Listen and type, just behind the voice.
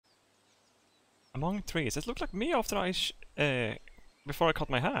Among trees. It looked like me after before I cut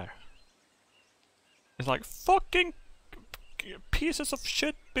my hair. It's like fucking pieces of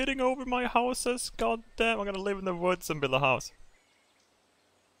shit bidding over my houses. God damn, I'm gonna live in the woods and build a house.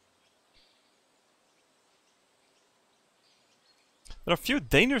 There are a few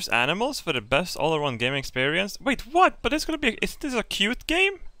dangerous animals for the best all-around gaming experience. Wait, what? But it's gonna be. Isn't this a cute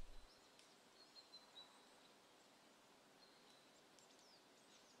game?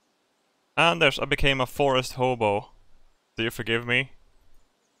 Anders, I became a forest hobo. Do you forgive me?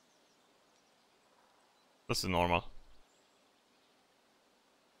 This is normal.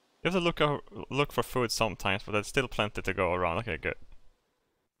 You have to look for food sometimes, but there's still plenty to go around. Okay, good.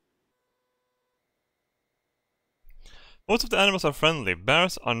 Most of the animals are friendly.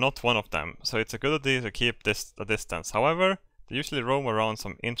 Bears are not one of them, so it's a good idea to keep a distance. However, they usually roam around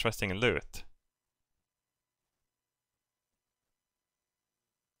some interesting loot.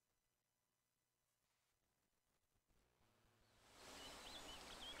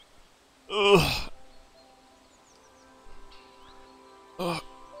 Ugh. Oh,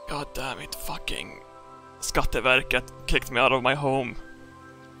 god damn it, fucking Skatteverket kicked me out of my home.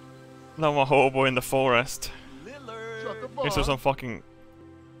 Now I'm a hobo in the forest. Is there some fucking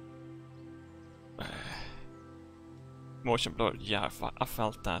motion blur? Yeah, I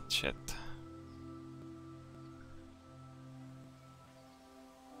felt that shit.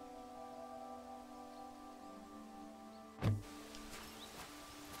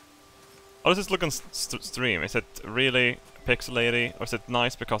 How does this look on stream? Is it really pixelated, or is it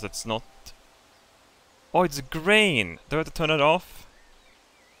nice because it's not? Oh, it's grain! Do I have to turn it off?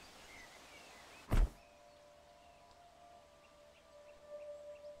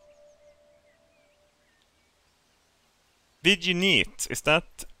 Viginite, is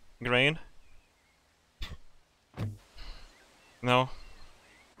that grain? No.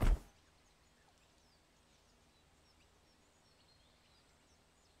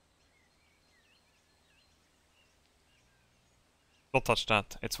 Don't touch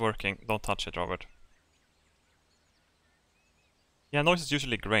that, it's working. Don't touch it, Robert. Yeah, noise is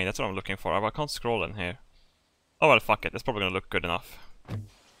usually grain, that's what I'm looking for. I can't scroll in here. Oh well, fuck it, it's probably gonna look good enough.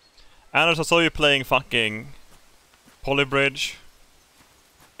 Anders, I saw you playing fucking Polybridge.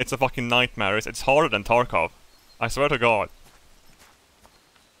 It's a fucking nightmare. It's harder than Tarkov. I swear to god.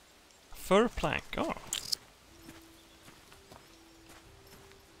 Fur plank, oh.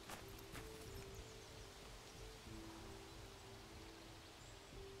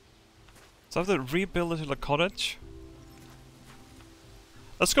 So I have to rebuild a little cottage.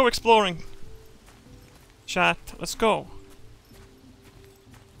 Let's go exploring. Chat, let's go.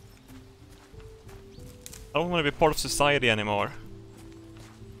 I don't want to be part of society anymore.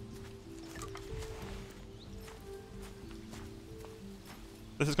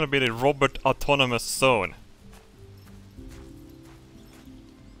 This is gonna be the Robert Autonomous Zone.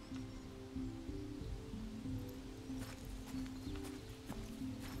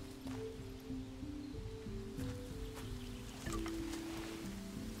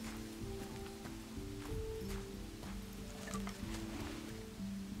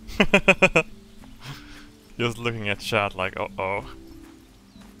 Just looking at chat like, uh-oh.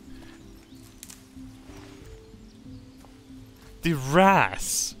 The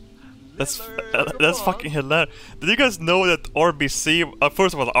RAS! That's fucking hilarious. Did you guys know that RBC...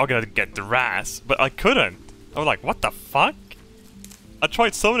 first of all, I'm gonna get the RAS, but I couldn't. I was like, what the fuck? I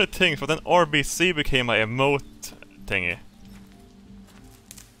tried so many things, but then RBC became my emote thingy.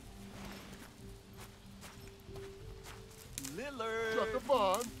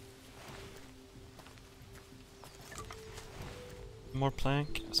 More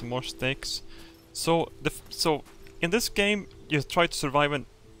plank, some more sticks. So in this game you try to survive in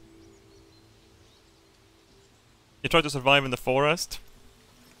the forest.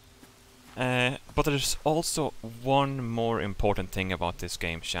 But there's also one more important thing about this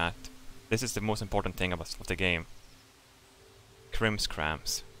game, chat. This is the most important thing of the game.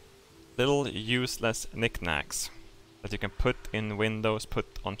 Crimscrams. Little useless knickknacks that you can put in windows,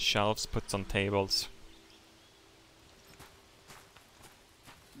 put on shelves, put on tables.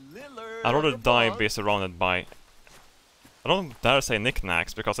 I'd rather die be surrounded by... I don't dare say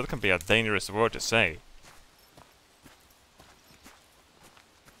knickknacks, because that can be a dangerous word to say.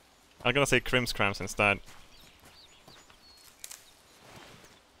 I'm gonna say crimscrams instead.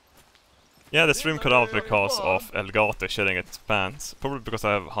 Yeah, the stream cut out because of Elgato shitting its pants. Probably because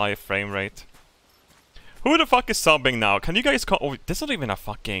I have high frame rate. Who the fuck is subbing now? Can you guys oh, this is not even a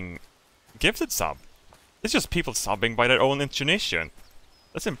fucking gifted sub. It's just people subbing by their own intuition.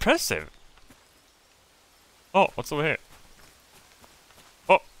 That's impressive. Oh, what's over here?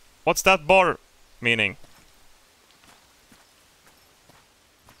 Oh, what's that bar? Meaning...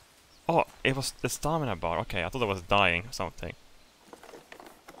 Oh, it was the stamina bar. Okay, I thought I was dying or something.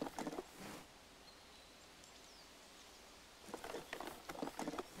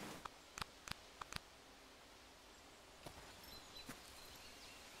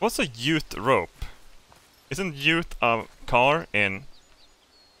 What's a youth rope? Isn't youth a car in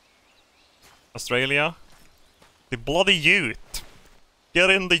Australia? The bloody youth! Get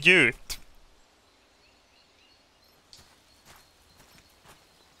in the youth!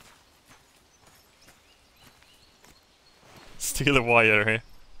 Steal a wire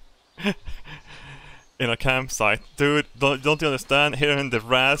here. In a campsite. Dude, don't you understand? Here in the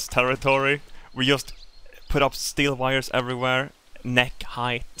Raz territory, we just put up steel wires everywhere. Neck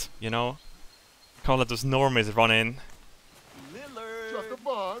height, you know? Can't let those normies run in. Chuck a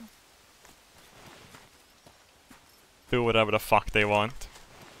bomb. Do whatever the fuck they want.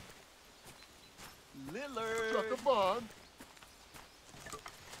 Chuck a bomb.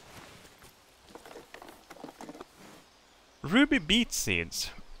 Ruby beet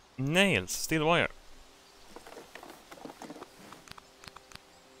seeds. Nails. Steel wire.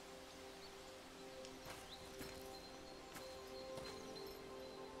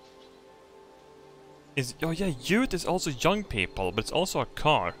 Oh yeah, youth is also young people, but it's also a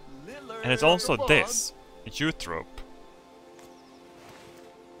car. And it's also this. Youth rope.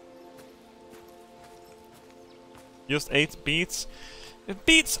 Just 8 beats.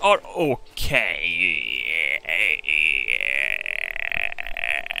 Beats are okay.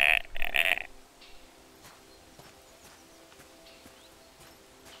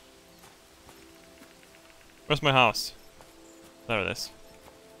 Where's my house? There it is.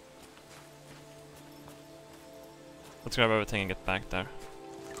 Let's grab everything and get back there.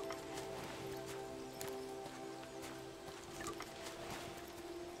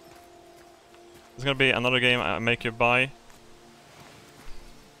 There's gonna be another game I make you buy.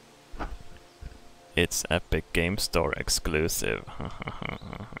 It's Epic Game Store exclusive.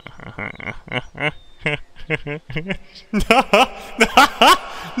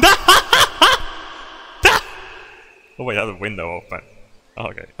 Oh wait, I have the window open. Oh,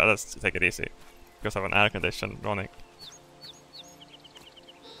 okay, let's take it easy. Because I have an air condition running.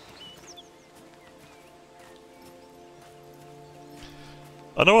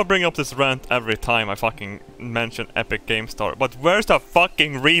 I know I bring up this rant every time I fucking mention Epic Game Store, but where's the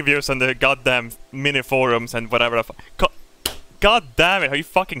fucking reviews and the goddamn mini forums and whatever the fuck? God damn it, are you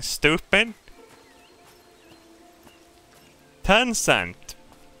fucking stupid? Tencent,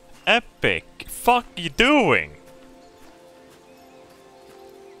 Epic, fuck you doing?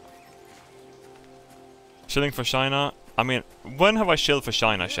 Shilling for China? I mean, when have I shilled for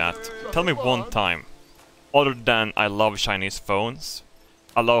China, chat? Tell me one time. Other than I love Chinese phones.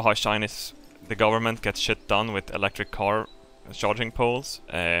 I love how Chinese, the government gets shit done with electric car charging poles.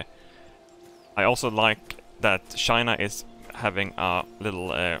 I also like that China is having a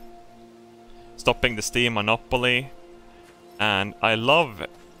little stopping the Steam monopoly. And I love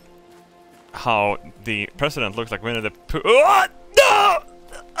how the president looks like Winnie the Pooh. Oh, no!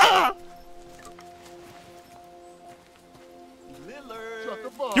 Ah!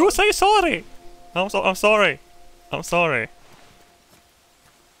 You say sorry! I'm sorry. I'm sorry.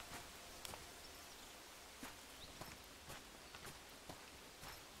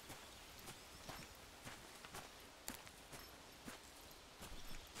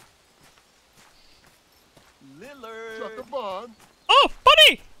 Chuck a bomb. Oh,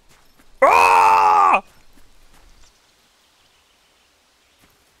 buddy! Ah!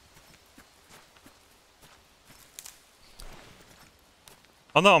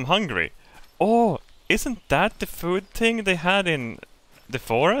 Oh no, I'm hungry. Oh, isn't that the food thing they had in the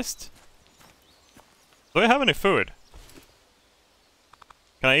forest? Do I have any food?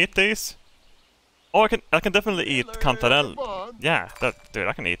 Can I eat these? Oh, I can definitely eat cantarell. Yeah, dude,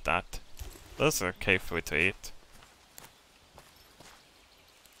 I can eat that. That's okay food to eat.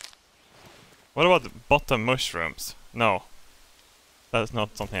 What about the bottom mushrooms? No. That is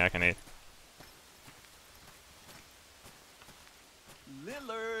not something I can eat.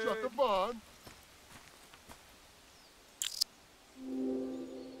 Chuck a bomb.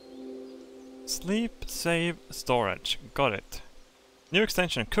 Sleep, save, storage. Got it. New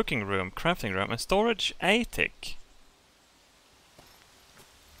extension, cooking room, crafting room, and storage attic.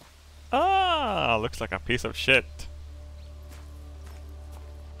 Ah, looks like a piece of shit.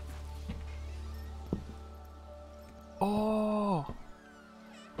 Oh.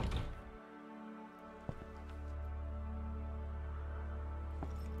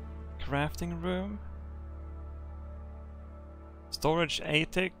 Crafting room. Storage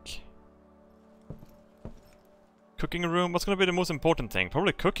attic. Cooking room? What's gonna be the most important thing?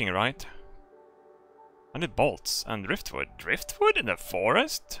 Probably cooking, right? I need bolts and driftwood. Driftwood in the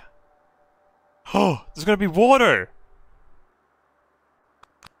forest? Oh, there's gonna be water!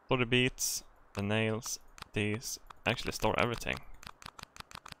 Store the beets, the nails, these. Actually store everything.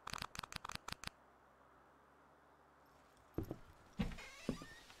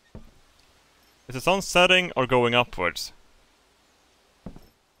 Is the sun setting or going upwards?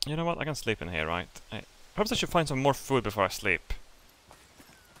 You know what? I can sleep in here, right? Perhaps I should find some more food before I sleep.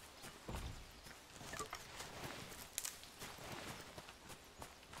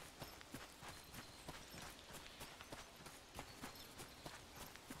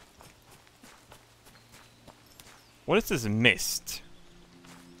 What is this mist?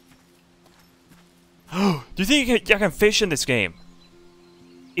 Oh, do you think I can fish in this game?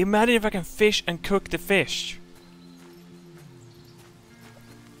 Imagine if I can fish and cook the fish.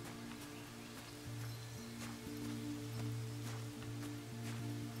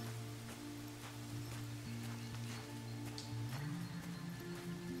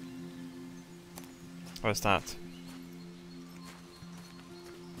 What is that?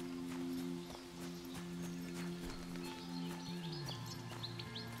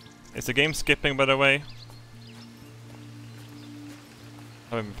 Is the game skipping, by the way?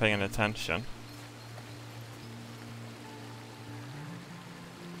 I haven't been paying any attention.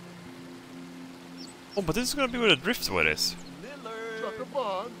 Oh, but this is gonna be where the driftwood is.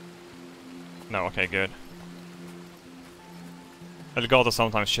 Chuck-a-bun. No, okay, good. Elgato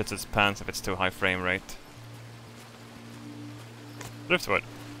sometimes shits its pants if it's too high frame rate. Driftwood.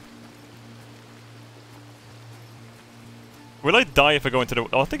 Will I die if I go into the...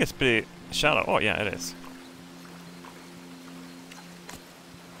 Oh, I think it's pretty shallow. Oh, yeah, it is.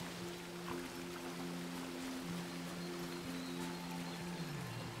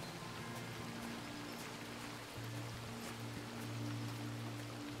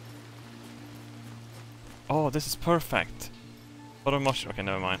 Oh, this is perfect. What a mushroom. Okay,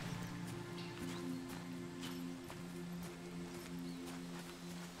 never mind.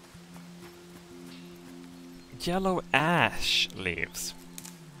 Yellow ash leaves.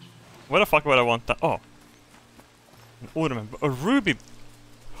 Where the fuck would I want that? Oh. An ornament. A ruby.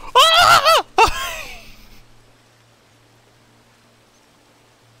 Ah!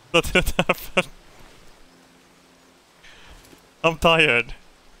 That didn't happen. I'm tired.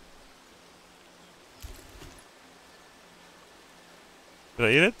 Did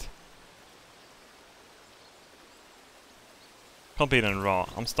I eat it? Can't be eaten raw.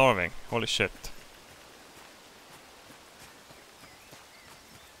 I'm starving. Holy shit.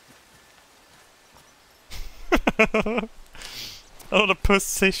 Oh, the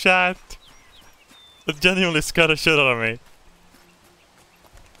pussy chat. It genuinely scared the shit out of me.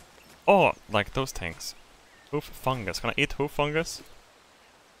 Oh, like those things. Hoof fungus. Can I eat hoof fungus?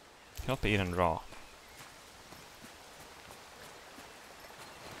 Cannot be eaten raw.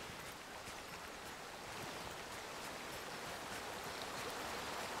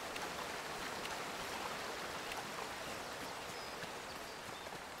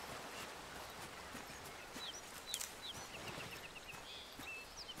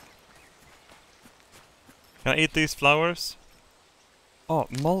 Can I eat these flowers? Oh,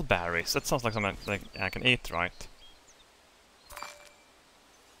 mulberries. That sounds like something like I can eat, right?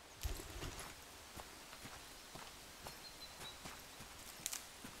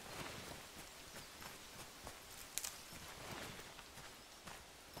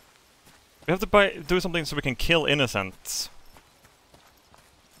 We have to do something so we can kill innocents.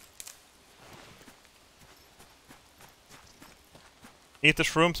 Eat the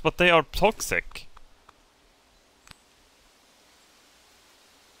shrooms, but they are toxic.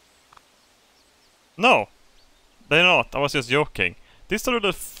 No! They're not, I was just joking. These sort of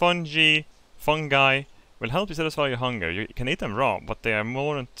the fungi will help you satisfy your hunger. You can eat them raw, but they are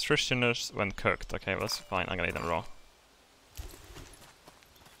more nutritious when cooked. Okay, well, that's fine, I'm gonna eat them raw.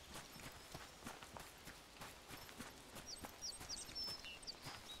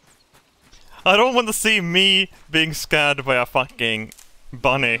 I don't want to see me being scared by a fucking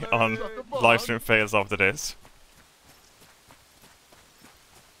bunny on livestream fails after this.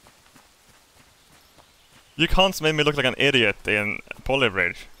 You can't make me look like an idiot in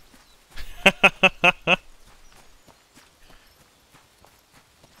Polybridge.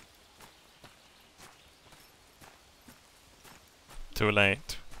 Too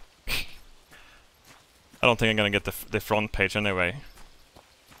late. I don't think I'm gonna get the front page anyway.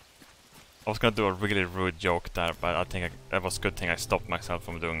 I was gonna do a really rude joke there, but I think that was a good thing I stopped myself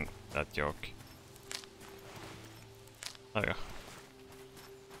from doing that joke. There you go.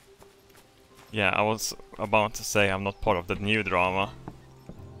 Yeah, I was about to say I'm not part of the new drama.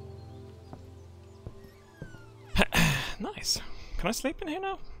 Nice. Can I sleep in here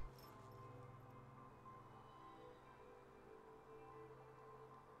now?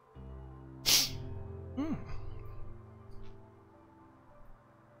 Hmm.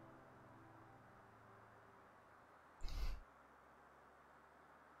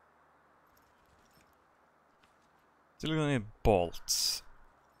 Still gonna need bolts.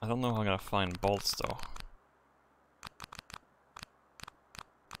 I don't know how I'm gonna find bolts though.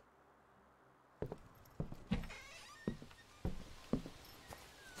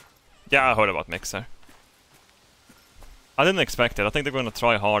 Yeah, I heard about Mixer. I didn't expect it. I think they're gonna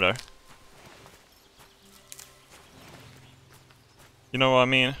try harder. You know what I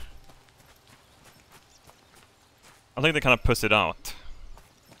mean? I think they kind of puss it out.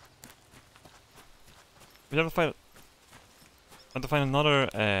 We have to find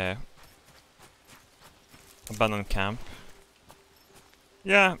another abandoned camp.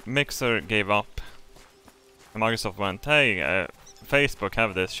 Yeah, Mixer gave up. And Microsoft went, hey, Facebook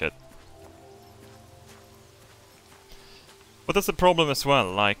have this shit. But that's the problem as well,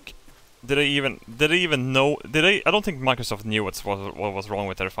 like, did they even know, I don't think Microsoft knew what was wrong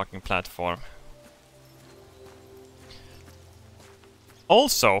with their fucking platform.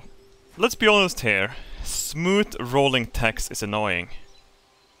 Also, let's be honest here, smooth rolling text is annoying.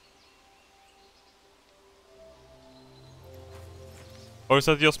 Or is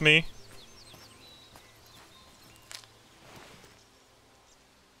that just me?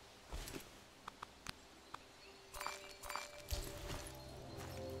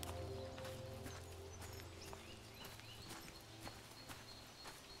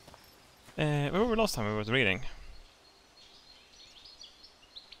 Where were we last time we were reading?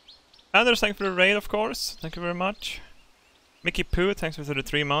 Anders, thank you for the raid, of course. Thank you very much. Mickey Poo, thanks for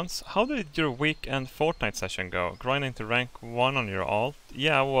 33 months. How did your weekend Fortnite session go? Grinding to rank 1 on your alt?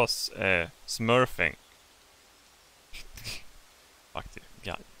 Yeah, I was smurfing. Fuck you.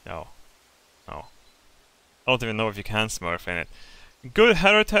 Yeah, no. No. I don't even know if you can smurf in it. Good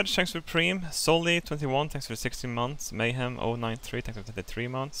Heritage, thanks for Prime. Solly, 21, thanks for 16 months. Mayhem, 093, thanks for 23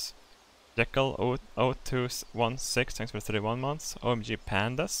 months. Jekyll, 0216, thanks for 31 months. OMG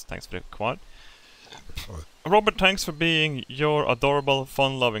Pandas, thanks for the quad. Robert, thanks for being your adorable,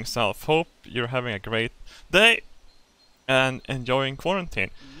 fun-loving self. Hope you're having a great day and enjoying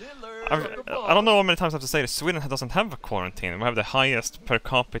quarantine. I don't know how many times I have to say this. Sweden doesn't have a quarantine. We have the highest per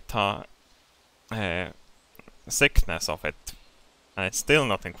capita sickness of it, and it's still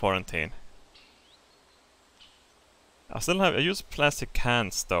not in quarantine. I use plastic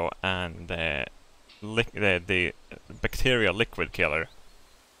cans though, and the bacteria liquid killer.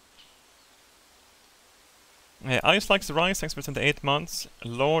 Ice Likes Rise, thanks for 28 months.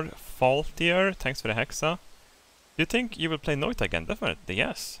 Lord Faultier, thanks for the Hexa. Do you think you will play Noita again? Definitely,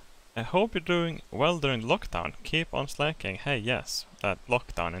 yes. I hope you're doing well during lockdown. Keep on slacking. Hey, yes, that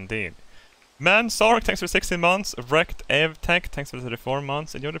lockdown indeed. Man Sark, thanks for 16 months. Wrecked Ev Tech, thanks for 34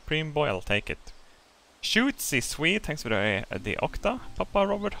 months. And you're the Prime Boy, I'll take it. Shootsy Sweet, thanks för det Okta. Pappa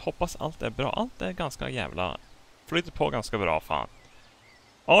Robert, hoppas allt är bra. Allt är ganska jävla... flyter på ganska bra, fan.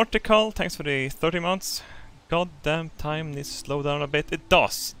 Article, thanks for the 30 months. God damn time needs to slow down a bit. It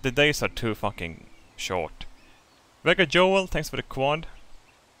does. The days are too fucking short. Vega Joel, thanks for the quad.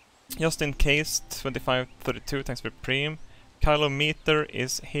 Just in case, 2532, thanks for Prime. Kilometer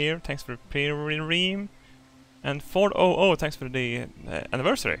is here, thanks for Prime. And Ford 00, thanks for the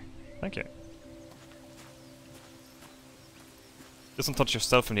anniversary. Thank you. Just don't touch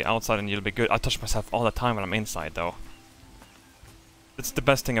yourself from the outside and you'll be good. I touch myself all the time when I'm inside though. It's the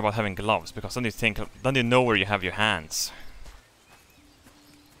best thing about having gloves, because then you know where you have your hands.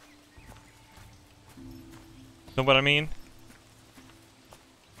 Know what I mean?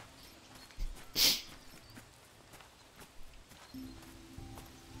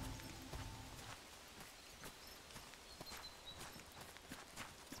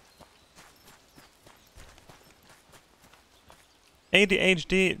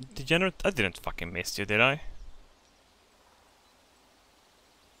 ADHD degenerate? I didn't fucking miss you, did I?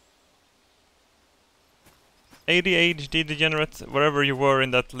 ADHD degenerate, wherever you were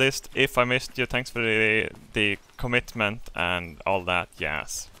in that list, if I missed you, thanks for the commitment and all that,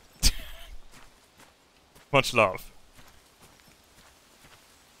 yes. Much love.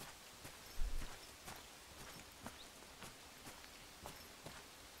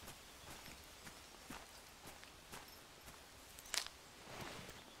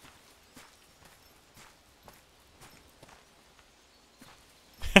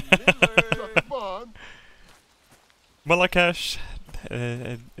 Come on. Malakash,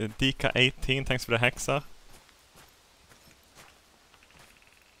 Dika18, thanks for the hexa.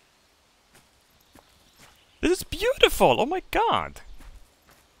 This is beautiful! Oh my god!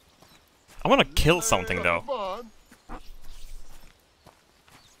 I wanna kill something though.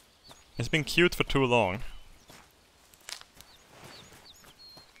 It's been cute for too long.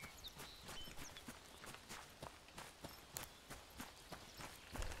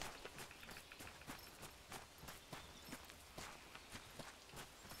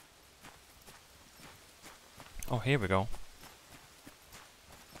 Oh, here we go.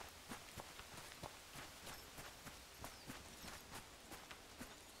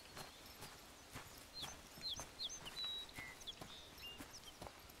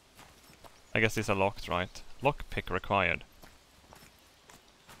 I guess these are locked, right? Lockpick required.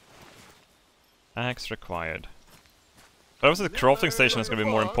 Axe required. But obviously the crafting station is going to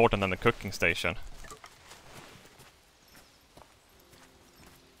be more important than the cooking station.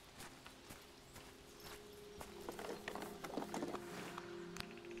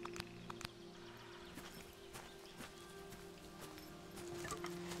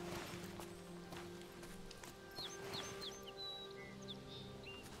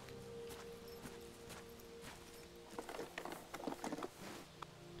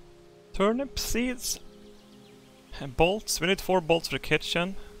 Turnip seeds and bolts. We need 4 bolts for the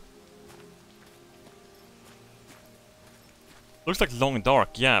kitchen. Looks like long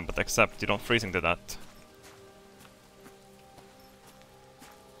dark, yeah, but except you don't freeze into that.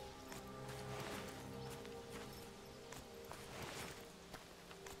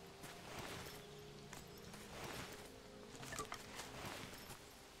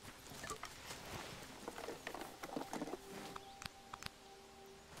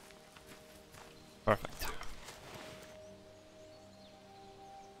 Perfect.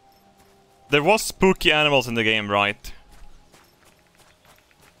 There was spooky animals in the game, right?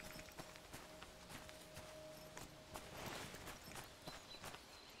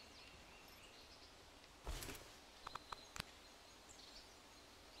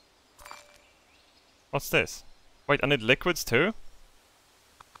 What's this? Wait, I need liquids too?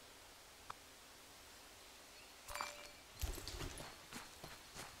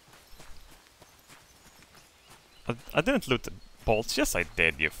 I didn't loot the bolts. Yes, I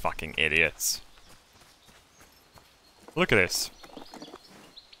did, you fucking idiots. Look at this.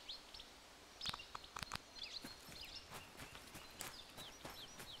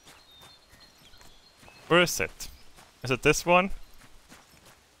 Where is it? Is it this one?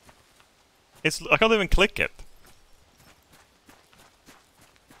 I can't even click it.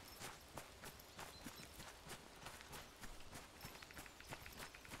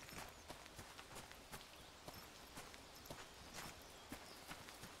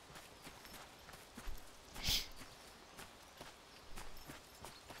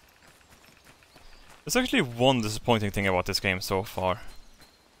 There's actually one disappointing thing about this game so far.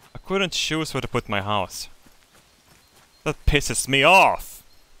 I couldn't choose where to put my house. That pisses me off!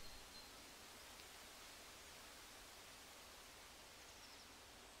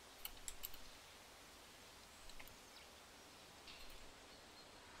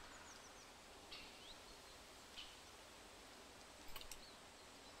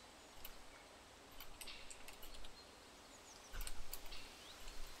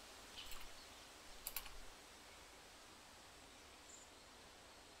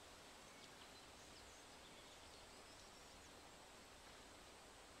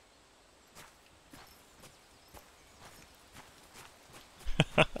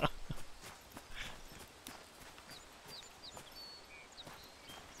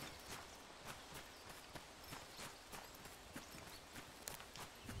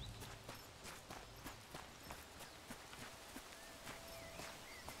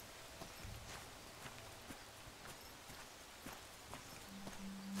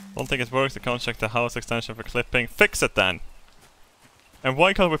 Don't think it works. I can't check the house extension for clipping. Fix it then! And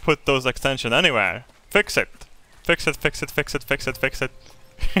why can't we put those extensions anywhere? Fix it! Fix it, fix it, fix it, fix it, fix it.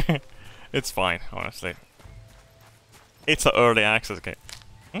 It's fine, honestly. It's an early access game.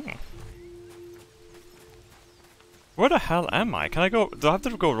 Where the hell am I? Can I go? Do I have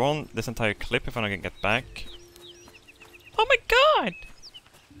to go around this entire clip if I can get back? Oh my god!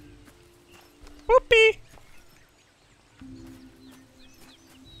 Whoopee!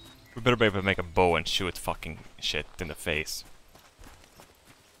 We better be able to make a bow and shoot fucking shit in the face.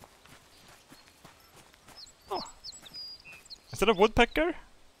 Oh. Is that a woodpecker?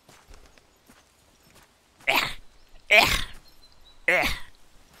 Yeah,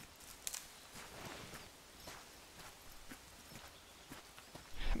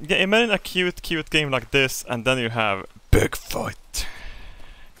 imagine a cute game like this, and then you have Bigfoot.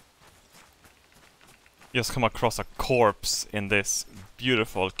 just come across a corpse in this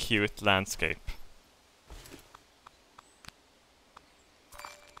beautiful, cute landscape.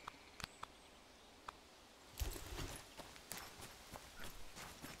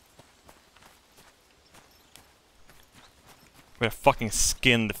 With a fucking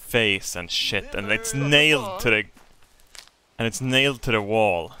skinned face and shit, and it's nailed to the... And it's nailed to the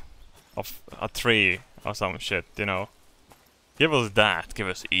wall of a tree or some shit, you know. Give us that, give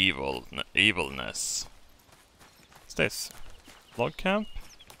us evilness. What's this? Log camp?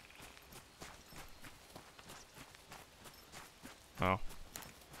 No.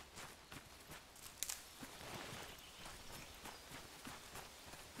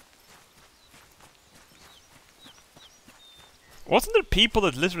 Wasn't there people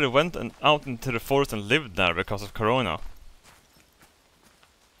that literally went out into the forest and lived there because of Corona?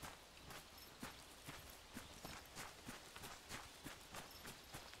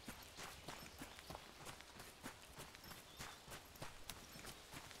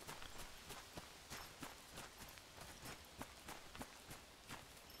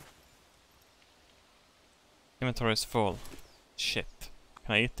 Inventory is full. Shit.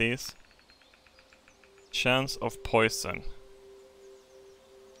 Can I eat these? Chance of poison.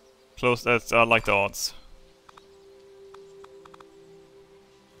 Close, that's I like the odds.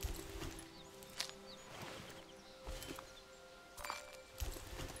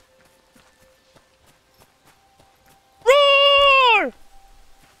 Roar!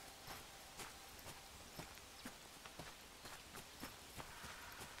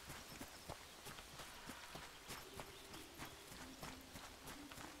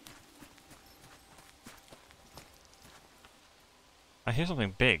 I hear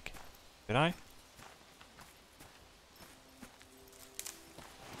something big. Did I?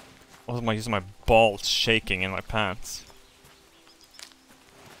 Or am I using my balls shaking in my pants?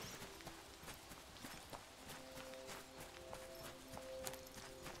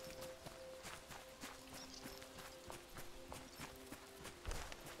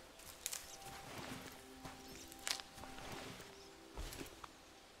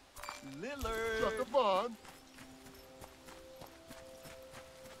 Lillard. Sucker bond.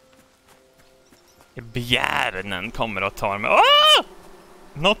 Bjärnen kommer och tar mig. Ah!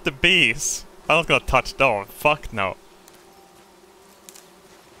 Not the bees. I don't got touched off. Fuck no.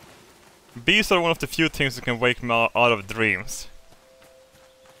 Bees are one of the few things that can wake me out of dreams.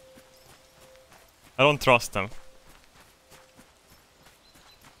 I don't trust them.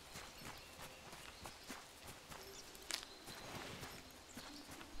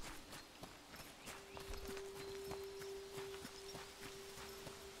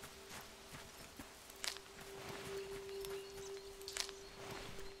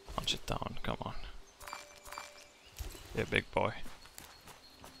 Punch it down, come on. Yeah, big boy.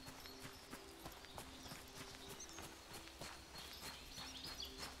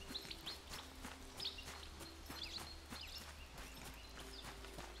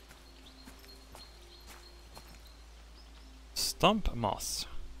 Stump moss.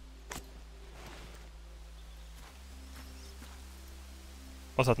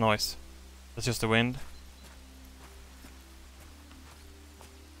 What's that noise? That's just the wind.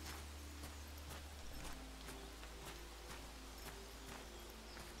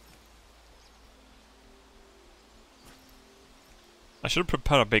 I should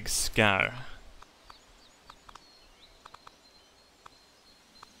prepare a big scare.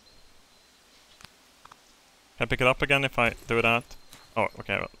 Can I pick it up again if I do that? Oh,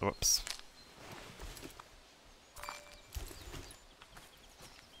 okay, whoops.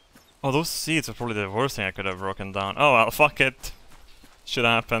 Oh, those seeds are probably the worst thing I could have broken down. Oh well, fuck it. Shit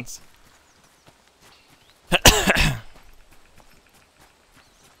happens.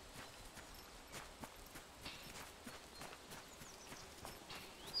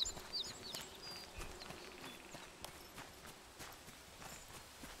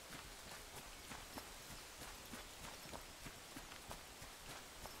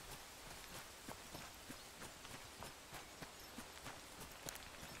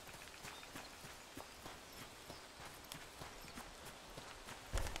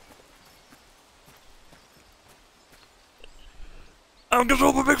 I'm gonna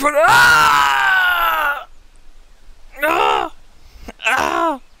drop a big fan. Ah! Ah!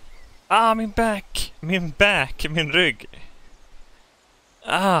 Ah! Ah, min back. Min back. Min rygg.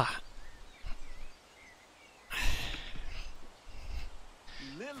 Ah.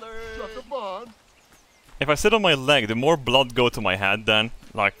 If I sit on my leg, the more blood go to my head then.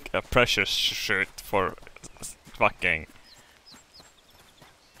 Like a pressure shoot for fucking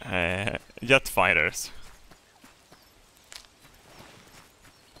jet fighters.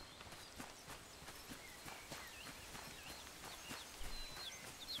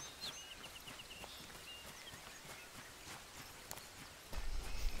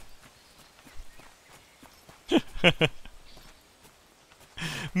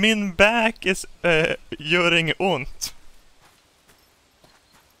 Min back is göring ont.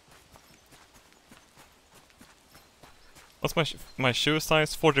 What's my shoe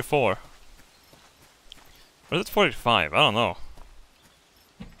size? 44. Or is it 45? I don't know.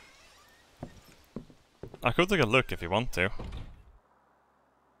 I could take a look if you want to.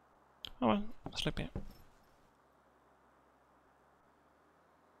 Oh well, sleepy.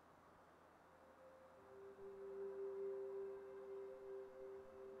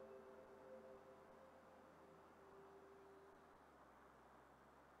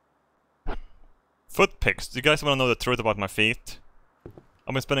 Foot picks. Do you guys want to know the truth about my feet?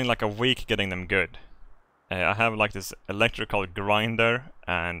 I've been spending like a week getting them good. I have like this electrical grinder,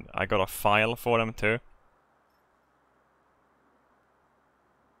 and I got a file for them too.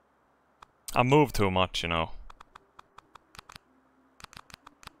 I move too much, you know.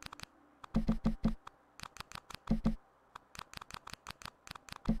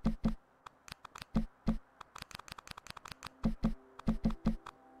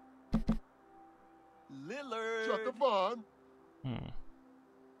 Chuck 'em on.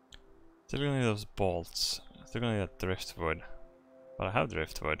 Still gonna need those bolts. Still gonna need that driftwood. But I have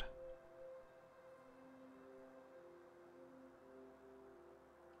driftwood.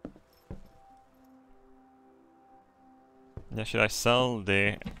 Yeah, should I sell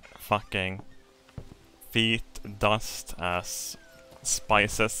the fucking feet dust as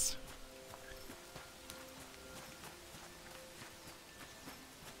spices?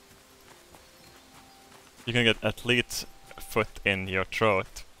 You can get athlete foot in your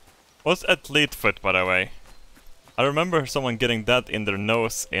throat. What's athlete foot, by the way? I remember someone getting that in their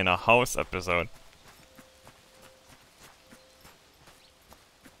nose in a House episode.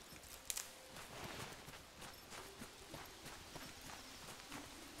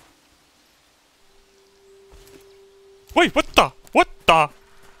 Wait, what the? What the?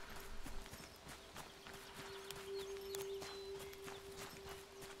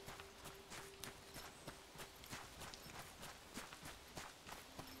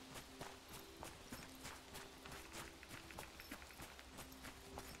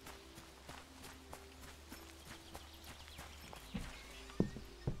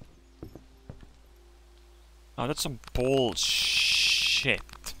 Oh, that's some bullshit.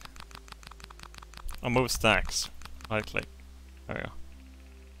 I'll move stacks. Right click. There we go.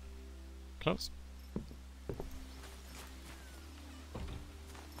 Close. You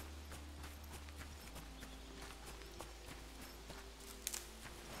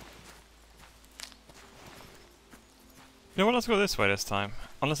know what, let's go this way this time.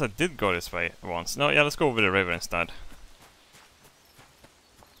 Unless I did go this way once. No, yeah, let's go over the river instead.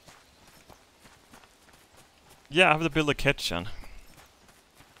 Yeah, I have to build a kitchen.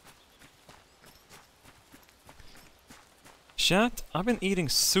 Chat, I've been eating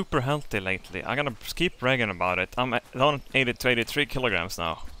super healthy lately. I'm gonna keep bragging about it. I'm on 80 to 83 kilograms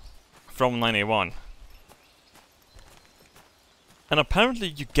now. From 91. And apparently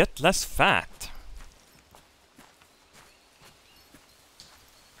you get less fat.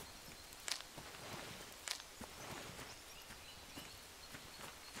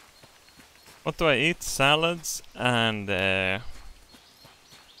 What do I eat? Salads and... well,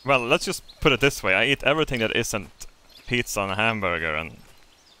 let's just put it this way. I eat everything that isn't pizza and a hamburger and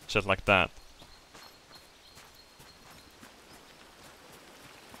shit like that.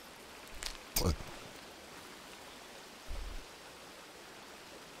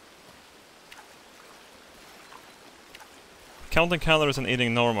 Counting calories and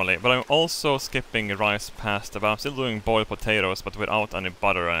eating normally, but I'm also skipping rice pasta, but I'm still doing boiled potatoes, but without any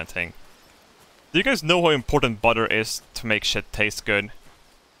butter or anything. Do you guys know how important butter is to make shit taste good?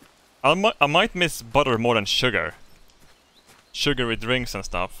 I might miss butter more than sugar. Sugary drinks and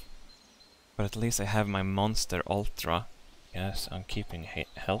stuff. But at least I have my Monster Ultra. Yes, I'm keeping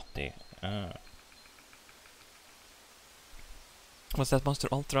healthy. Ah. What's that, Monster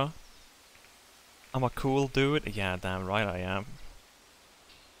Ultra? I'm a cool dude? Yeah, damn right I am.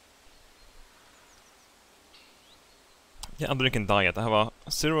 Yeah, I'm drinking diet. I have a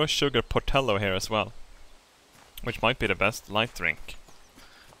 0 sugar Portello here as well. Which might be the best light drink.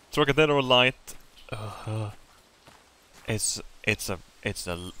 Trocadero Light. It's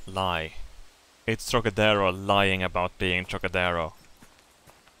a lie. It's Trocadero lying about being Trocadero.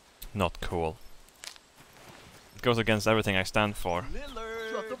 Not cool. It goes against everything I stand for.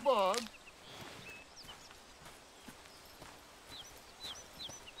 Chuck 'em on.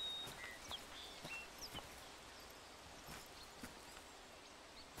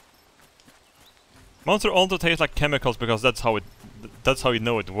 Monster Ultra tastes like chemicals because that's how you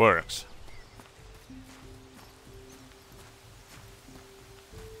know it works.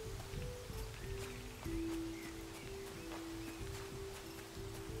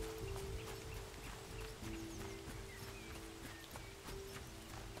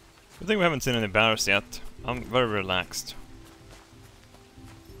 I think we haven't seen any bears yet. I'm very relaxed.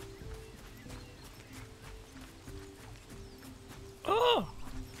 Oh!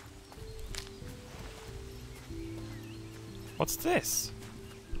 What's this?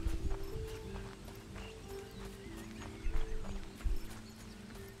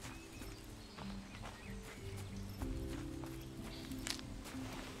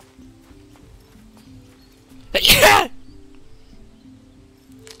 Yeah!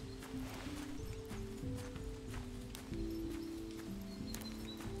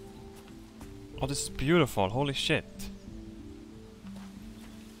 Oh, this is beautiful. Holy shit.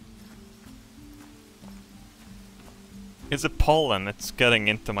 It's a pollen. It's getting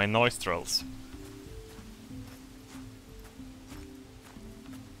into my nostrils.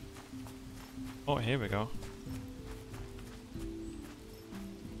 Oh, here we go.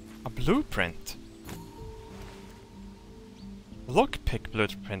 A blueprint. Lockpick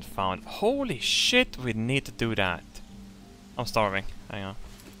blueprint found. Holy shit, we need to do that. I'm starving. Hang on.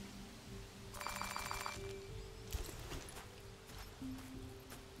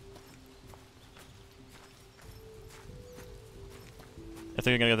 I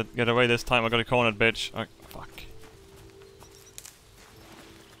think you're gonna get away this time. I got a cornered, bitch. Oh, fuck.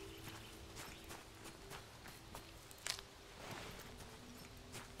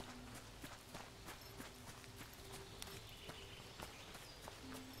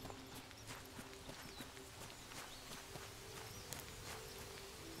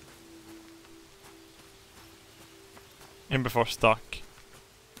 In before stuck.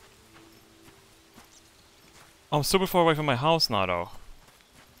 I'm super far away from my house now, though.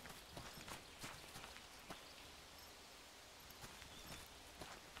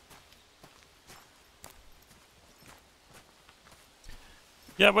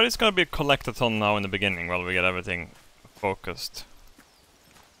 Yeah, but it's gonna be a collectathon now in the beginning while we get everything focused.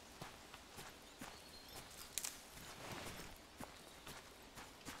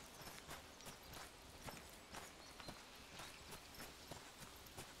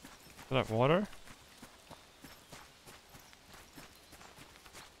 Is that water?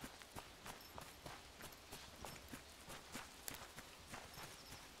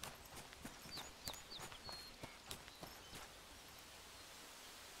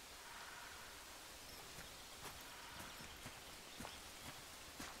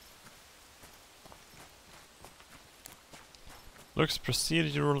 Looks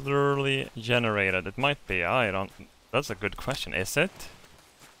procedurally generated. It might be. I don't. That's a good question. Is it?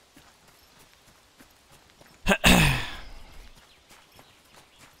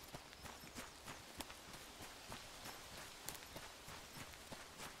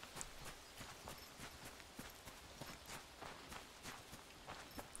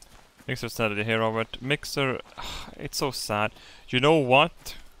 Mixer said it here, Robert. Mixer. It's so sad. You know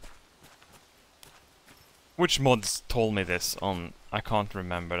what? Which mods told me this on... I can't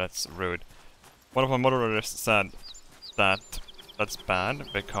remember, that's rude. One of my moderators said that that's bad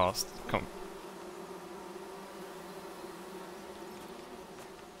because...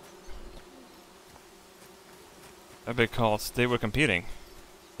 because they were competing.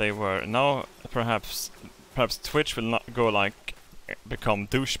 They were... Now, perhaps Twitch will not go like... become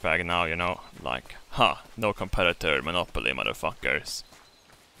douchebag now, you know? Like, ha, no competitor, monopoly, motherfuckers.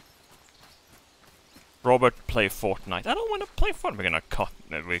 Robert, play Fortnite. I don't want to play Fortnite. We're gonna cut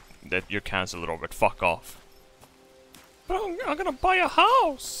that you cancel, Robert. Fuck off. But I'm gonna buy a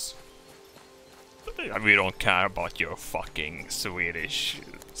house. We don't care about your fucking Swedish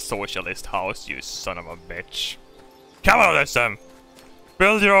socialist house, you son of a bitch. Capitalism!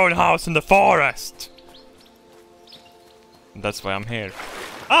 Build your own house in the forest! That's why I'm here.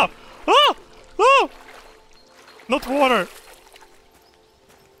 Ah! Ah! Ah! Not water!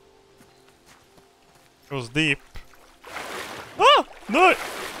 It was deep. Ah! No!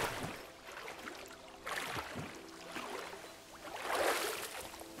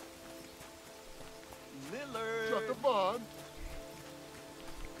 Lillard. Shut the bond.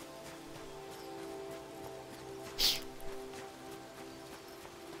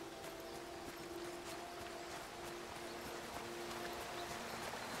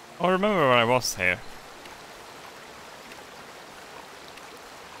 I remember when I was here.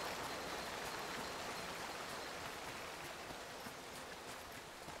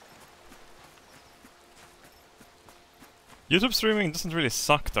 YouTube streaming doesn't really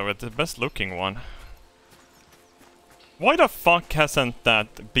suck though, it's the best looking one. Why the fuck hasn't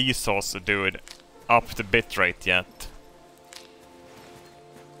that Bezos dude upped the bitrate yet?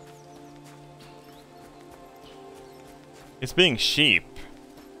 It's being cheap.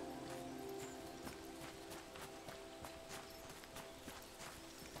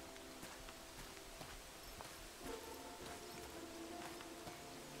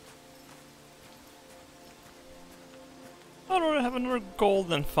 I'd rather have another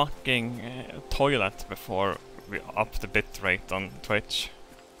golden fucking toilet before we up the bitrate on Twitch.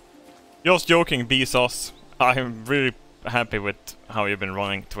 Just joking, Bezos. I'm really happy with how you've been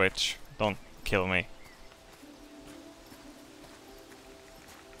running Twitch. Don't kill me.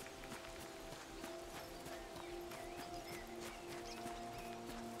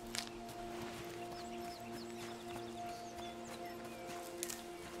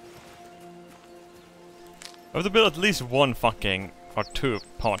 I have to build at least one fucking or two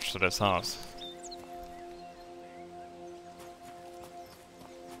parts to this house.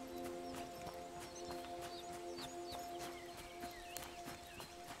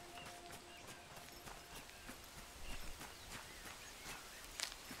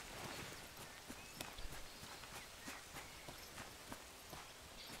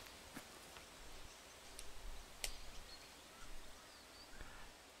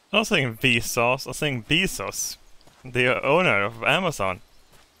 I was saying Bezos, I was saying Bezos, the owner of Amazon.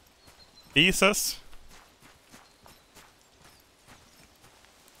 Bezos?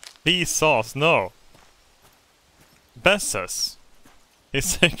 Bezos, no. Bezos. He's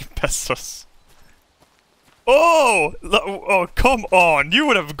saying Bezos. Oh! Oh, come on! You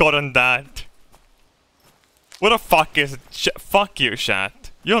would have gotten that! What the fuck is it? Fuck you,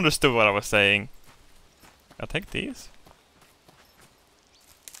 chat. You understood what I was saying. I'll take these.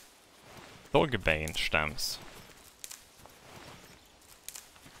 Dogbane stems.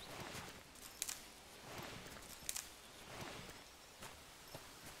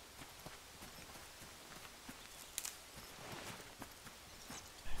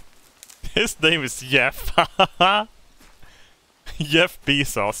 His name is Jeff. Jeff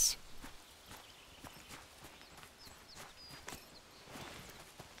Bezos.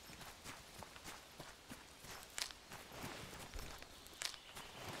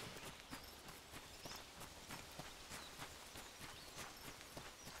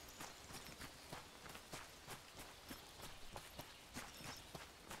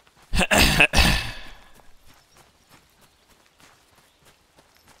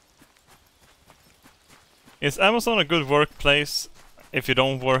 Is Amazon a good workplace if you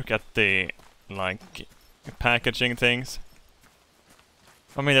don't work at the, like, packaging things?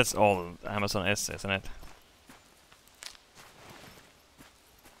 I mean, that's all Amazon is, isn't it?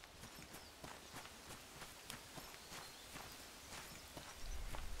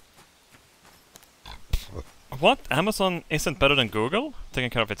 What? Amazon isn't better than Google, taking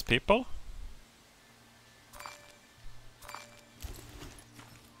care of its people?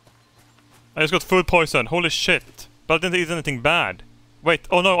 I just got food poison, holy shit. But I didn't eat anything bad. Wait,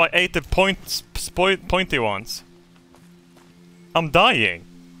 oh no, I ate the pointy ones. I'm dying.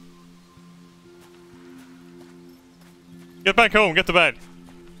 Get back home, get to bed.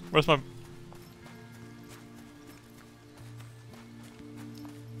 Where's my...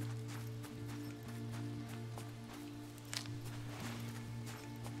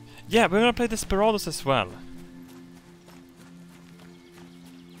 Yeah, we're gonna play Desperados as well.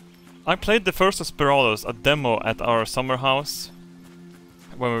 I played the first Desperados, a demo at our summer house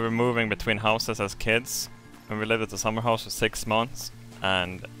when we were moving between houses as kids. When we lived at the summer house for 6 months,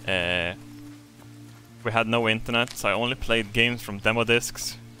 and we had no internet, so I only played games from demo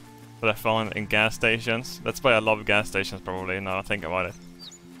discs that I found in gas stations. That's why I love gas stations, probably, now I think about it.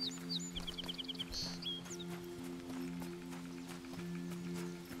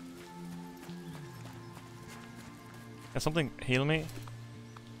 Can something heal me?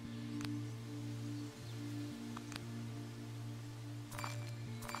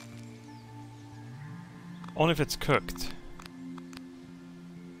 Only if it's cooked.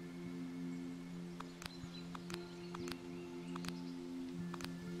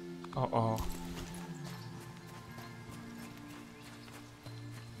 Uh-oh.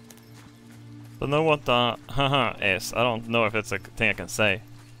 Don't know what the haha is. I don't know if it's a thing I can say.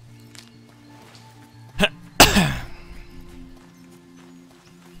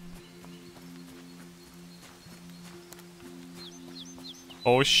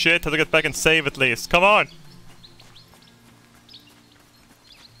 Oh shit, have to get back and save at least. Come on!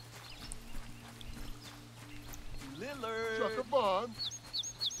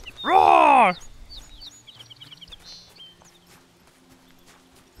 Roar!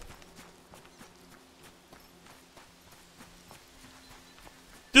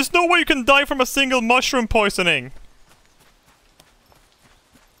 There's no way you can die from a single mushroom poisoning!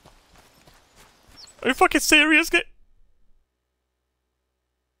 Are you fucking serious?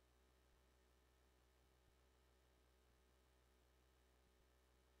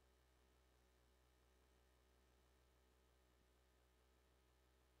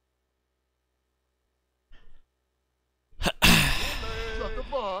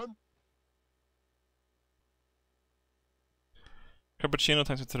 fun. Cappuccino,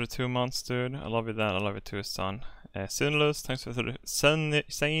 thanks for 32 months, dude. I love you, Dad. I love you too, son. Sinless, thanks for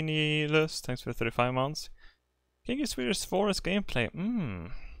Sanilus, thanks for 35 months. King of Swedish Forest gameplay.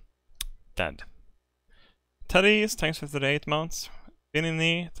 Dead. Therese, thanks for 38 months.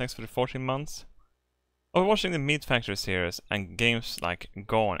 Binini, thanks for the 14 months. Over watching the Meat Factory series and games like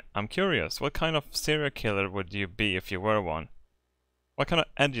Gone, I'm curious, what kind of serial killer would you be if you were one? What kind of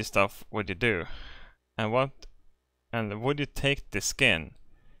edgy stuff would you do? And would you take the skin?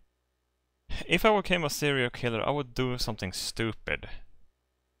 If I became a serial killer, I would do something stupid.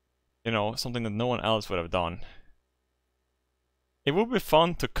 You know, something that no one else would have done. It would be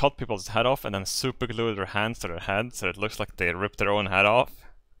fun to cut people's head off and then super glue their hands to their head so it looks like they ripped their own head off.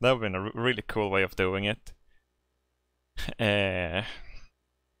 That would be a really cool way of doing it.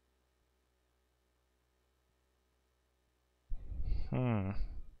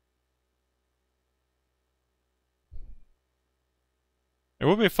 It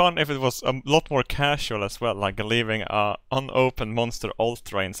would be fun if it was a lot more casual as well, like leaving a unopened Monster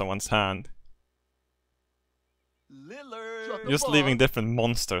Ultra in someone's hand. Lillard. Just leaving different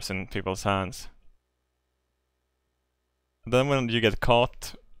monsters in people's hands. Then when you get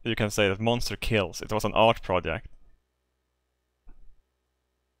caught, you can say that monster kills. It was an art project.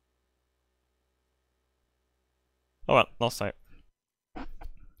 Oh well, no say.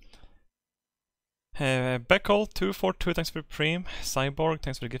 Beckel242, thanks for the Preem. Cyborg,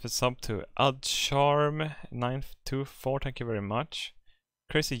 thanks for the gifted sub to Adcharm924, thank you very much.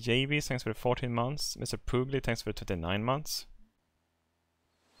 Crazy JV, thanks for the 14 months. Mr. Poogly, thanks for the 29 months.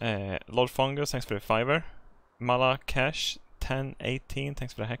 Lord Fungus, thanks for the fiver. Malakesh1018,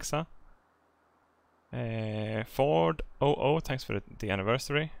 thanks for the hexa. Ford 00, thanks for the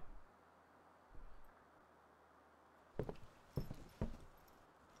anniversary.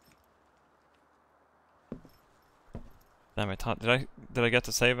 Damn it, did I get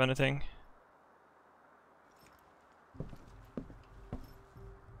to save anything?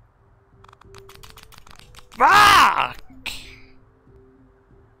 Fuck!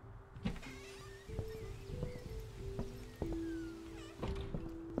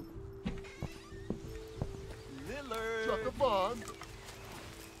 Lillard. Chuck a bun.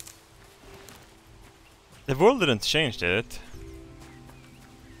 The world didn't change, did it?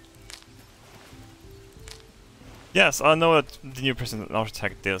 Yes, I know that the new President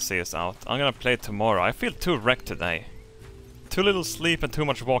Architect DLC is out. I'm gonna play it tomorrow. I feel too wrecked today. Too little sleep and too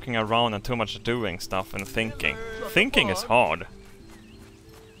much walking around and too much doing stuff and thinking. Thinking is hard.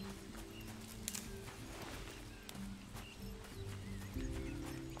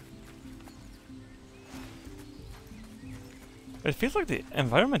 It feels like the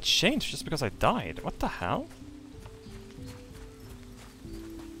environment changed just because I died. What the hell?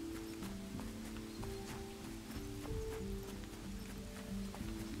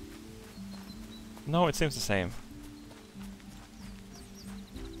 No, it seems the same.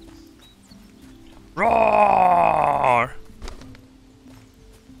 Roar!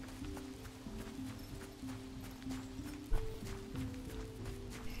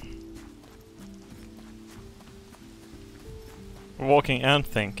 Walking and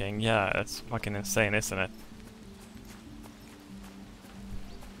thinking, yeah, it's fucking insane, isn't it?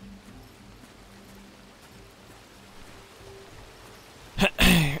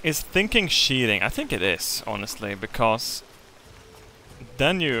 Is thinking cheating? I think it is, honestly, because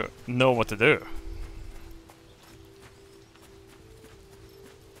then you know what to do.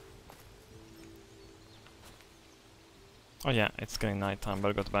 Oh yeah, it's getting nighttime,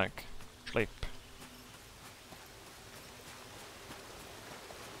 better go back. Sleep.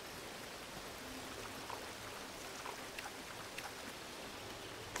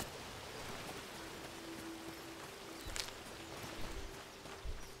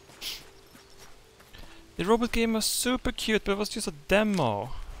 The robot game was super cute, but it was just a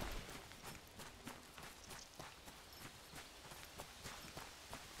demo.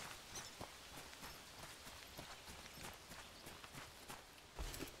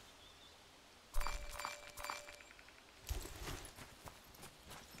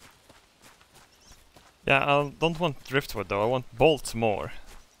 Yeah, I don't want Driftwood though, I want Bolts more.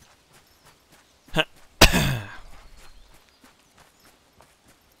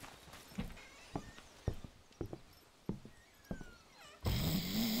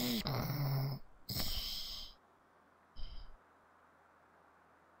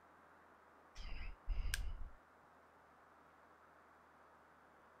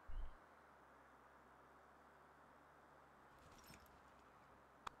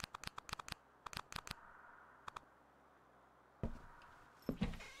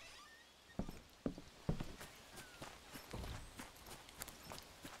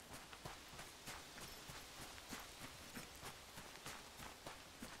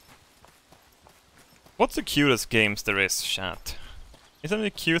 What's the cutest games there is, chat? Is there any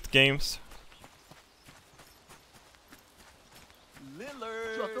cute games?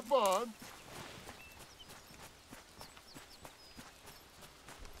 Lillard. Chuck a bond.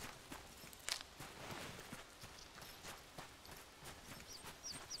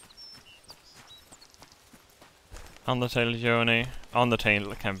 Undertale Journey.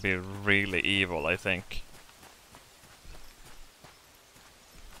 Undertale can be really evil, I think.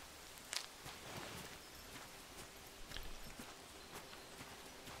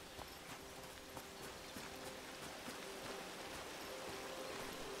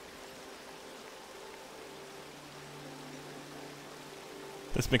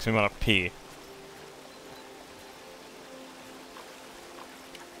 This makes me want to pee.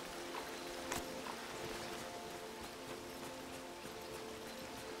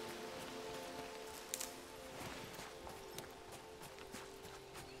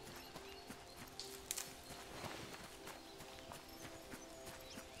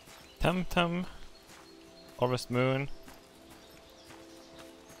 Temtem, Harvest Moon.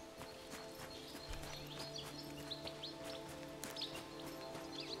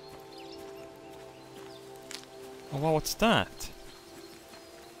 Oh wow, what's that?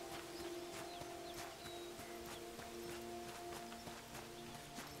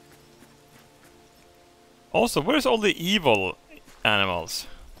 Also, where's all the evil animals?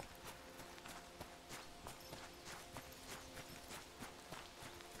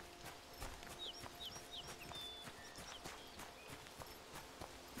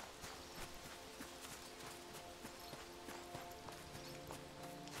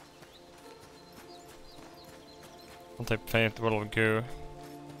 I'll take Faint World of Goo.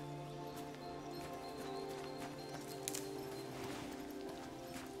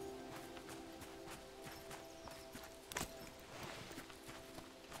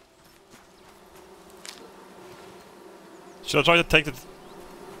 Should I try to take the...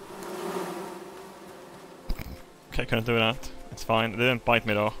 Okay, couldn't do that. It's fine. It didn't bite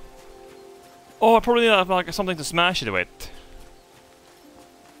me though. Oh, I probably have like something to smash it with.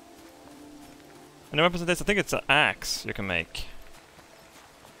 And the weapons of this, I think it's an axe you can make.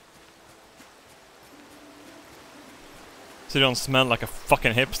 So you don't smell like a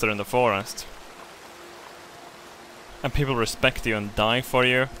fucking hipster in the forest. And people respect you and die for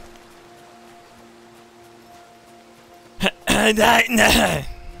you.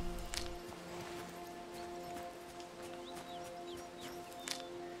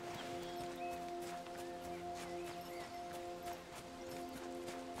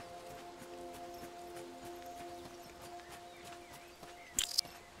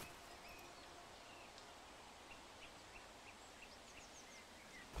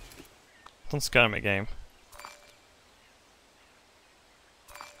 Don't scare me, game.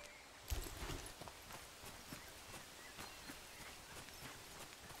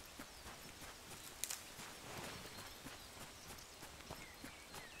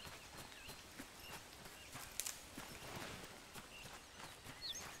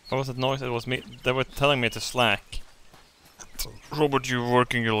 What was that noise? It was me. They were telling me to slack. Robert, you're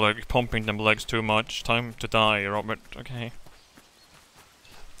working your leg, pumping them legs too much. Time to die, Robert. Okay.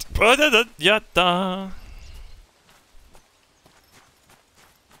 Yatta.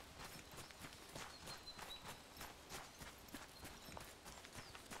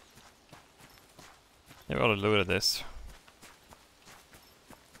 Yeah, we ought to loot this.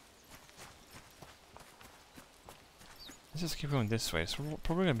 Let's just keep going this way. So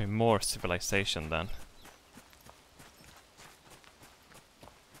probably gonna be more civilization then.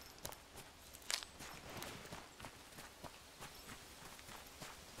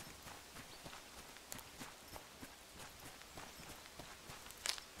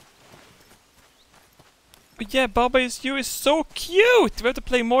 But yeah, Baba is you is so cute! We have to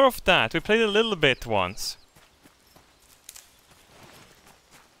play more of that. We played a little bit once.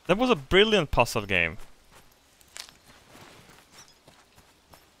 That was a brilliant puzzle game.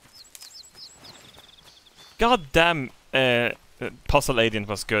 God damn, Puzzle Agent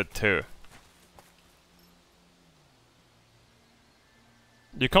was good too.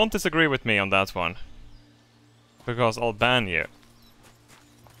 You can't disagree with me on that one. Because I'll ban you.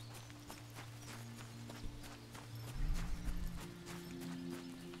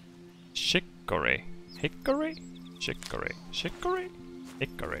 Chicory. Hickory? Chicory. Chicory?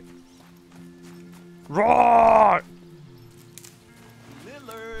 Hickory. Roar!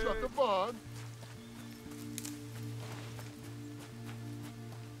 Lillard. Chuck a bond.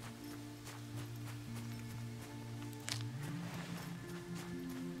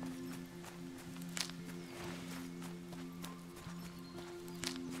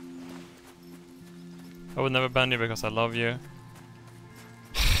 I would never ban you because I love you.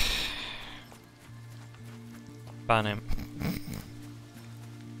 Ban him.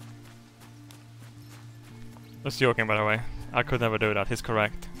 Just joking, by the way. I could never do that. He's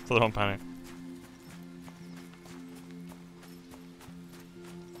correct. So don't ban him.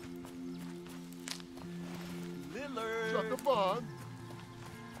 Chaka Bond.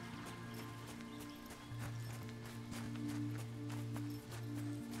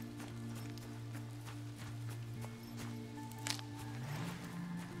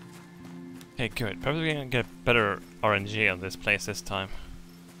 Okay, good. Probably gonna get better RNG on this place this time.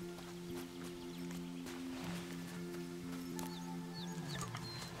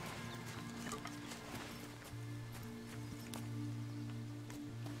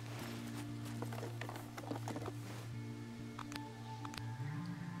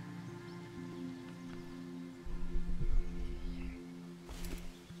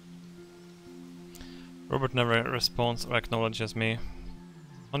 Robert never responds or acknowledges me.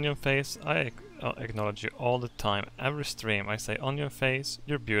 Onion face, I acknowledge you all the time. Every stream I say, Onion face,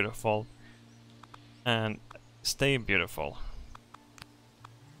 you're beautiful. And stay beautiful.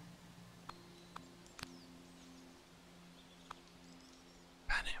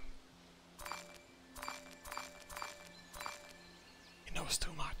 Ban him. He knows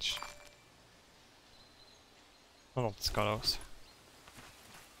too much. I love the Scaros.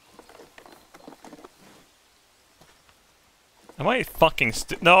 Am I fucking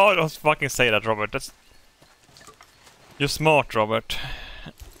No, don't fucking say that, Robert. That's... You're smart, Robert.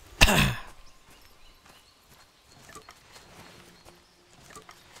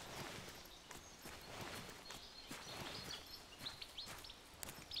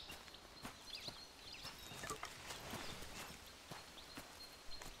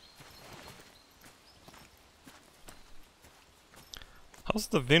 How's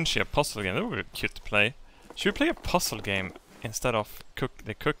Da Vinci a puzzle game? That would be cute to play. Should we play a puzzle game instead of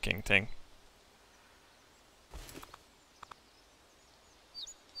the cooking thing?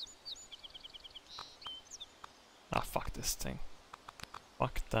 Ah, fuck this thing.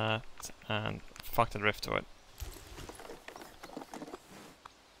 Fuck that, and fuck the drift to it.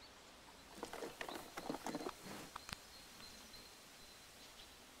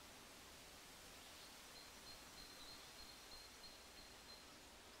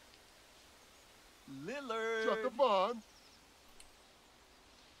 Chaka Bond.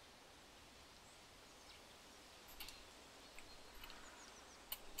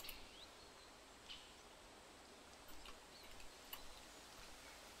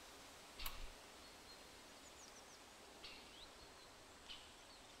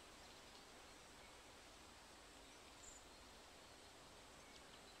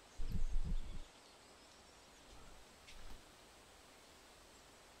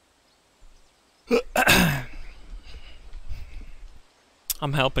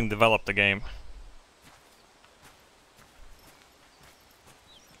 I'm helping develop the game.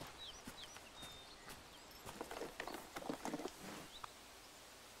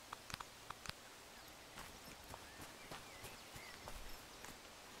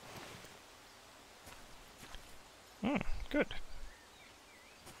 Good.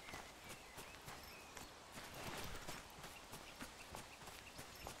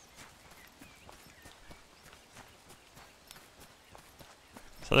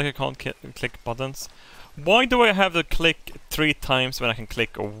 So I can't click buttons. Why do I have to click 3 times when I can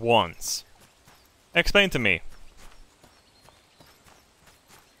click once? Explain to me.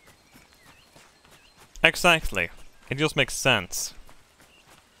 Exactly. It just makes sense.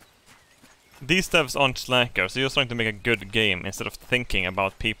 These devs aren't slackers, they're just trying to make a good game instead of thinking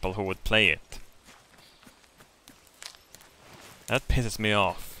about people who would play it. That pisses me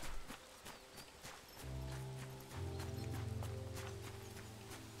off.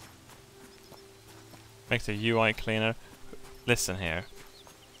 Makes the UI cleaner. Listen here.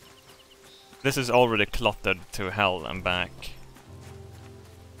 This is already cluttered to hell and back.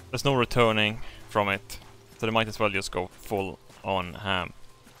 There's no returning from it, so they might as well just go full on ham.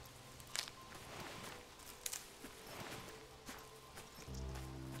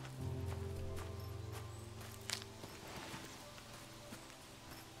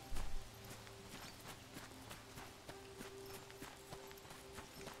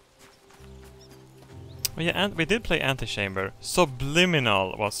 Oh yeah, and we did play Antichamber.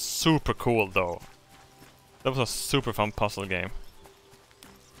 Subliminal was super cool though. That was a super fun puzzle game.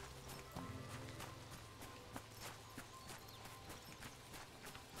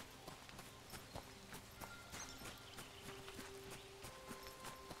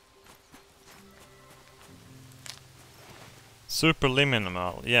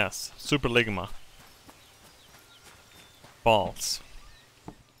 Superliminal, yes. Superligma. Balls.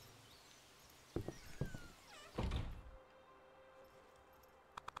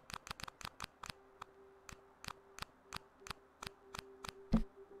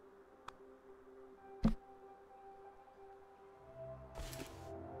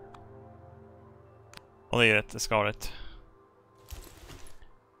 I'll eat it, discard it.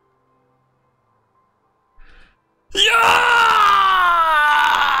 Yeah!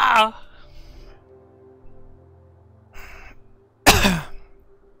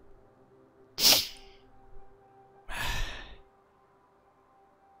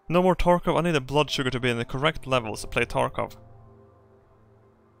 No more Tarkov. I need the blood sugar to be in the correct levels to play Tarkov.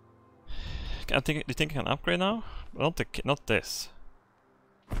 Do you think I can upgrade now? Not this.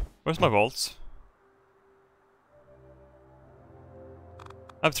 Where's my bolts?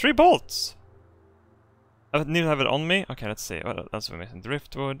 I have 3 bolts! I need to have it on me? Okay, let's see. What else are we missing?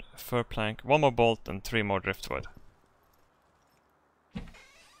 Driftwood, fir plank, 1 more bolt and 3 more driftwood.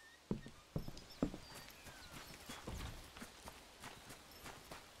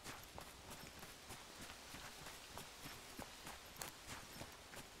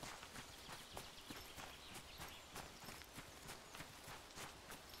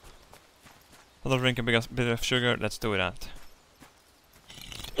 Another drink a bit of sugar, let's do that.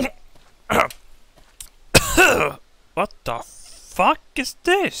 What the fuck is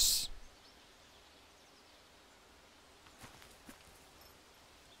this?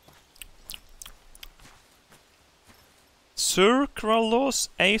 Sucralose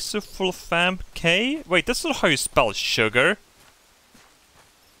asulfam K? Wait, that's not how you spell sugar.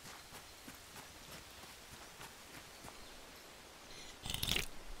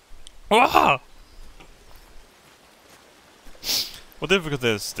 Wow! What difficult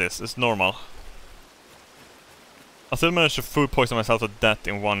is this? It's normal. I still managed to food poison myself to death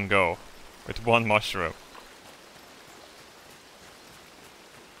in one go. With 1 mushroom.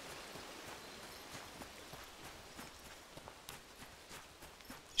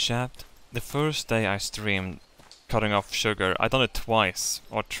 Chat, the first day I streamed cutting off sugar, I done it twice,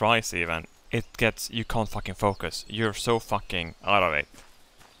 or thrice even. It gets, you can't fucking focus. You're so fucking out of it.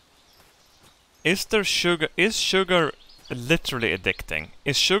 Is sugar literally addicting?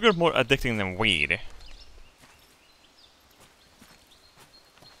 Is sugar more addicting than weed?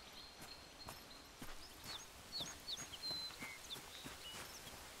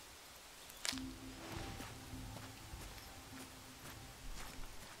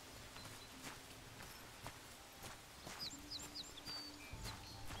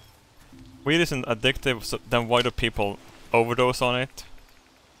 Weed isn't addictive, so then why do people overdose on it?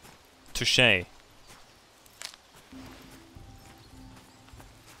 Touché.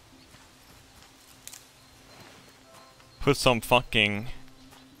 Put some fucking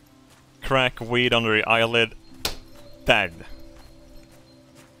crack weed under your eyelid. Dead.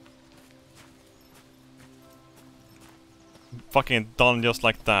 Fucking done just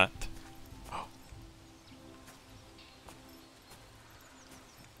like that.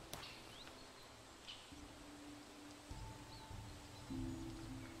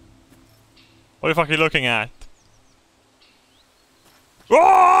 What are you fucking looking at?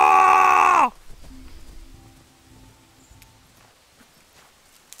 Ah!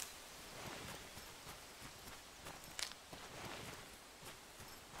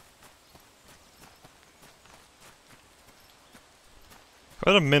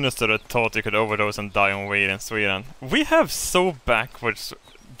 What a minister that thought you could overdose and die on weed in Sweden. We have so backwards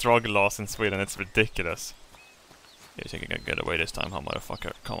drug laws in Sweden, it's ridiculous. You think you can get away this time, huh,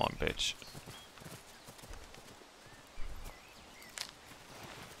 motherfucker? Come on, bitch.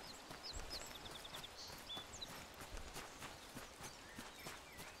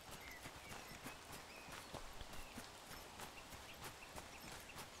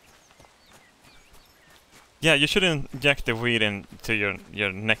 Yeah, you shouldn't inject the weed into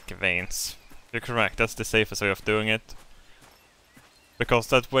your neck veins. You're correct, that's the safest way of doing it. Because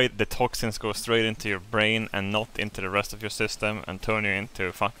that way the toxins go straight into your brain and not into the rest of your system and turn you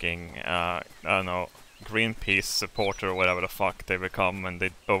into fucking, I don't know, Greenpeace supporter or whatever the fuck they become when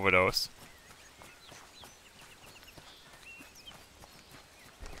they overdose.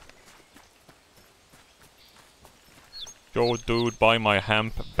 Yo dude, buy my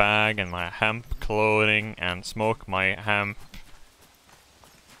hemp bag and my hemp clothing and smoke my hemp.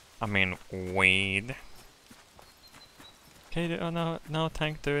 I mean, weed. Okay, no,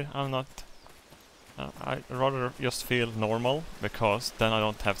 thank dude, I'm not. I'd rather just feel normal, because then I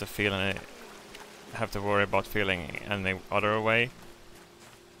don't have to have to worry about feeling any other way.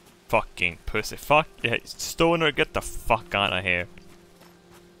 Fucking pussy, fuck, yeah, stoner, get the fuck out of here.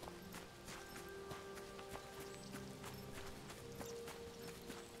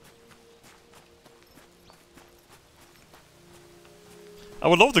 I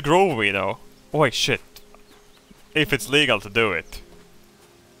would love to grow weed though. Oh wait, shit. If it's legal to do it.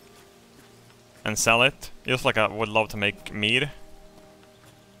 And sell it. Just like I would love to make mead.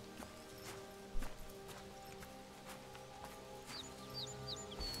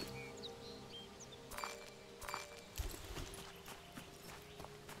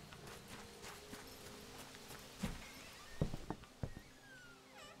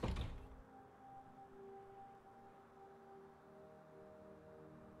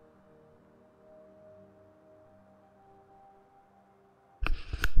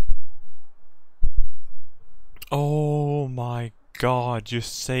 Oh my god, you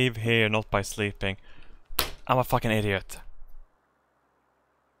save here, not by sleeping. I'm a fucking idiot.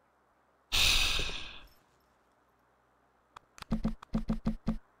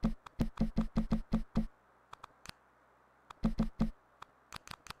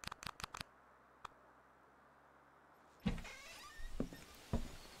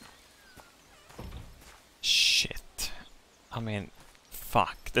 Shit. I mean,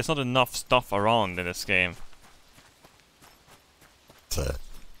 fuck. There's not enough stuff around in this game.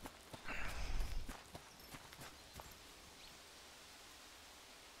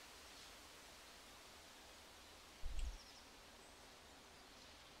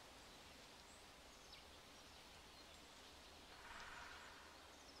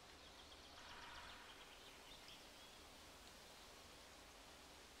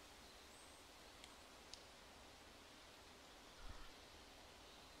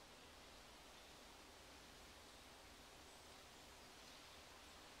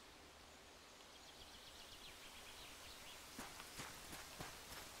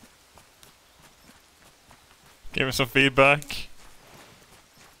 Give me some feedback.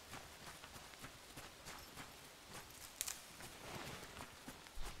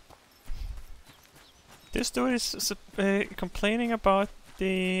 This dude is complaining about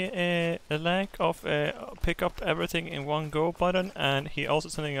the lack of pick up everything in one go button, and he also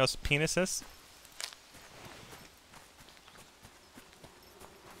sending us penises.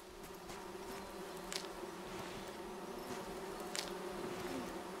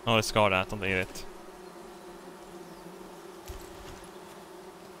 Oh, let's go that, don't eat it.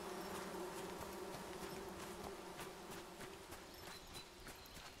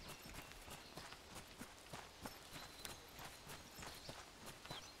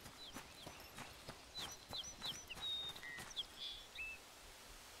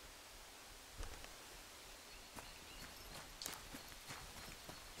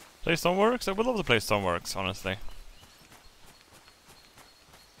 Play Stoneworks? I would love to play Stoneworks, honestly.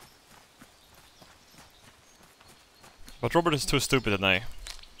 But Robert is too stupid today.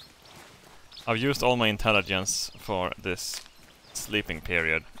 I've used all my intelligence for this sleeping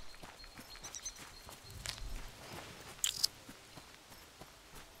period.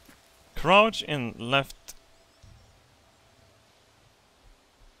 Crouch in left.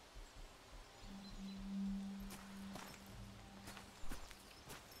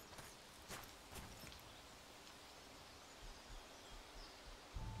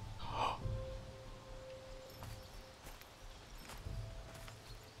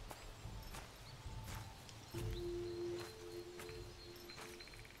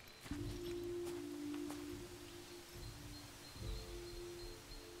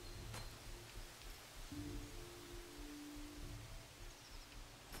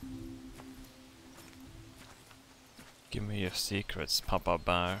 Give me your secrets, Papa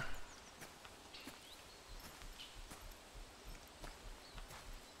Bear.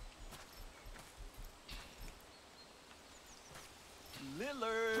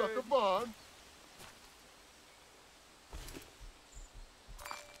 Lillard. Sucker Bond.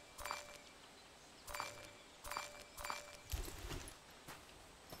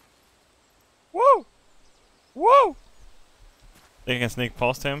 Whoa! Whoa! They can sneak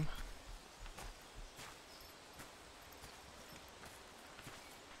past him.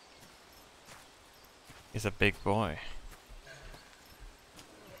 He's a big boy.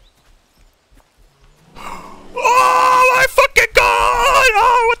 Oh my fucking god!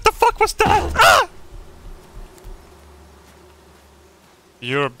 Oh, what the fuck was that? Ah!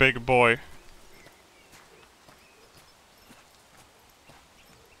 You're a big boy.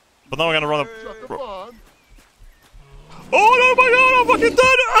 But now we're gonna run up. Oh no my god, I'm fucking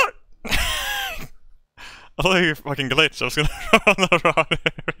dead! Ah! I thought you fucking glitched. I was gonna run around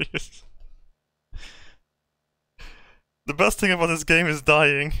areas. The best thing about this game is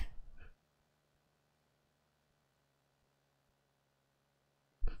dying.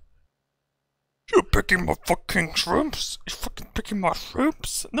 You're picking my fucking shrooms? You're fucking picking my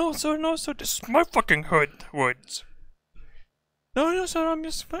shrooms? No sir, this is my fucking woods. No, no, sir, I'm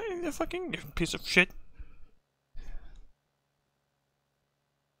just fine. You fucking piece of shit.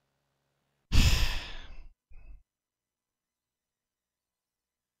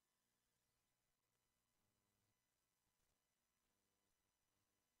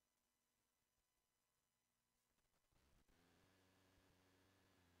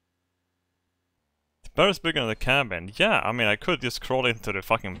 The bear is bigger than the cabin. Yeah, I mean, I could just crawl into the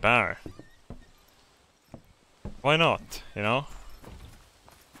fucking bear. Why not, you know?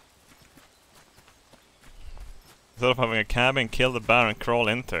 Instead of having a cabin, kill the bear and crawl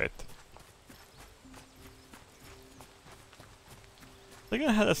into it. I'm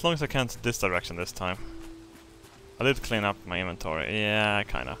gonna head as long as I can to this direction this time. I did clean up my inventory. Yeah,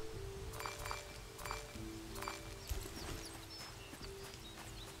 kinda.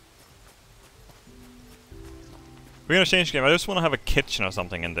 We're gonna change game. I just wanna have a kitchen or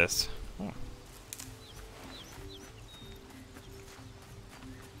something in this.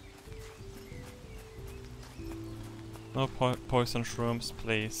 No poison shrooms,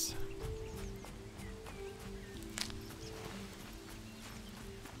 please.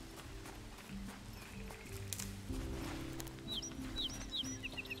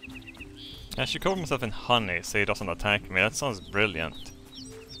 I should cover myself in honey so he doesn't attack me. That sounds brilliant.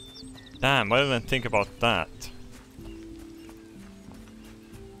 Damn, why didn't I think about that?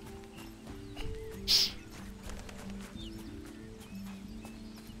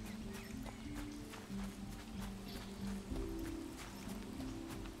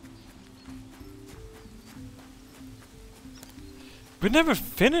 We never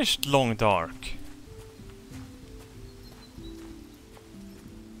finished Long Dark.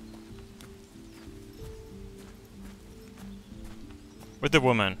 With the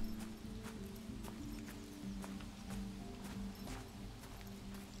woman.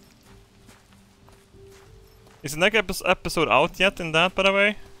 Is the next episode out yet in that, by the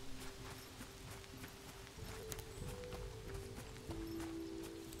way?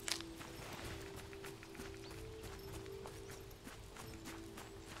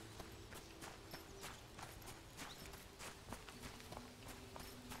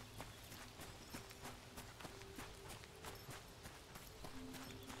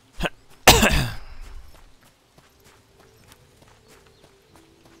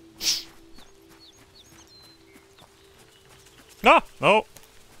 Ah! No!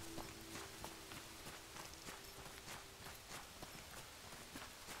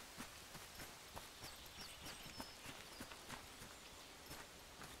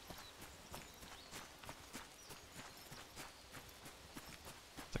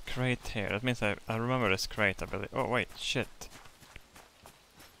 The crate here. That means I remember this crate, I believe. Oh wait, shit.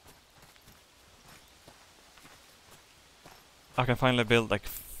 I can finally build like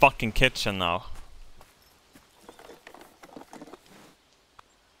fucking kitchen now.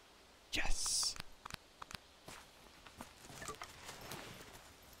 Yes.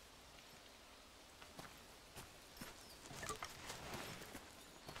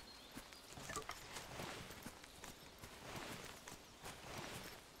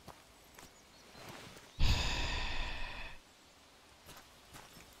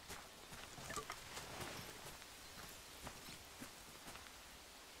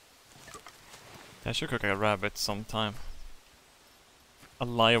 I should cook a rabbit sometime. A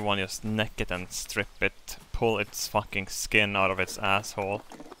live one, just neck it and strip it, pull its fucking skin out of its asshole.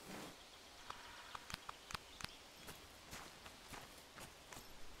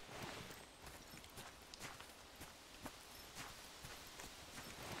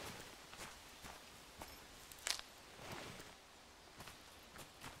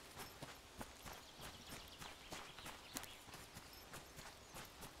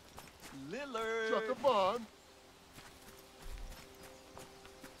 Lillard. Chuck a bomb.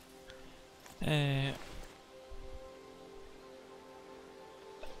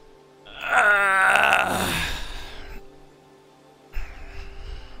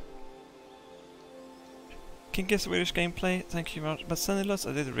 Kinky Swedish gameplay, thank you very much. But Senilus,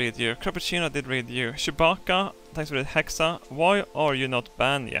 I did read you. Cappuccino, I did read you. Chewbacca, thanks for the Hexa. Why are you not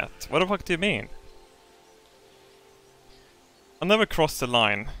banned yet? What the fuck do you mean? I never crossed the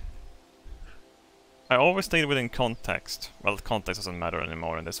line. I always stayed within context. Well, context doesn't matter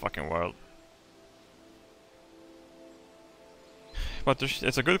anymore in this fucking world. But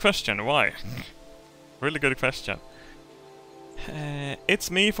it's a good question, why? Really good question. It's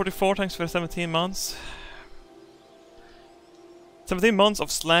me, 44, thanks for 17 months. 17 months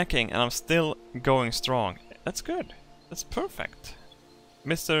of slacking and I'm still going strong. That's good. That's perfect.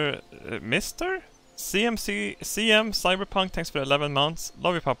 Mr. CM Cyberpunk, thanks for 11 months.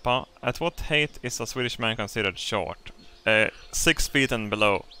 Love you, Papa. At what height is a Swedish man considered short? 6 feet and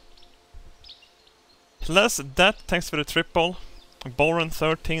below. Plus that, thanks for the triple. Boron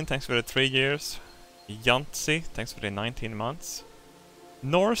 13, thanks for the 3 years. Yantzi, thanks for the 19 months.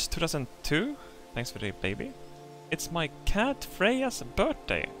 Norse 2002, thanks for the baby. It's my cat Freya's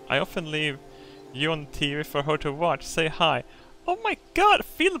birthday. I often leave you on TV for her to watch. Say hi. Oh my god,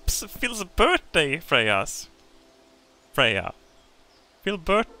 Phil's birthday, Freya. Phil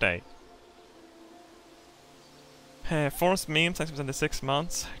birthday. Force Meme, thanks for 26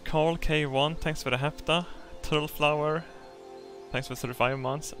 months. Carl K1, thanks for the Hepta. Turtleflower, thanks for 35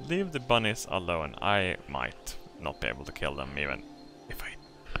 months. Leave the bunnies alone. I might not be able to kill them even if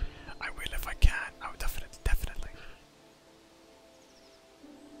I will if I can. Oh, definitely.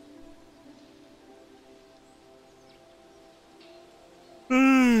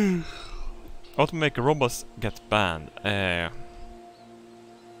 How to make robots get banned?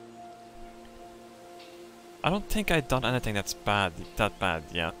 I don't think I've done anything that bad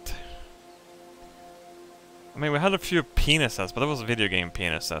yet. I mean, we had a few penises, but that was video game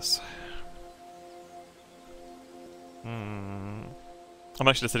penises. I'm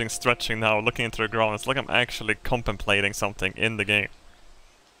actually sitting stretching now, looking into the ground. It's like I'm actually contemplating something in the game.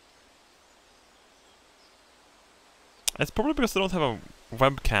 It's probably because I don't have a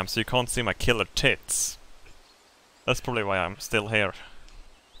webcam, so you can't see my killer tits. That's probably why I'm still here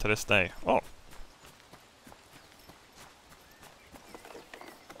to this day. Oh.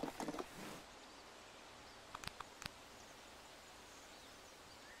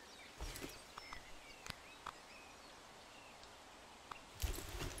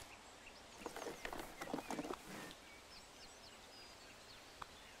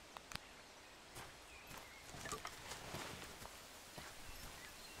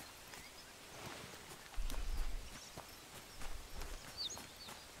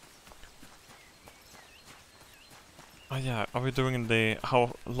 Oh yeah, are we doing the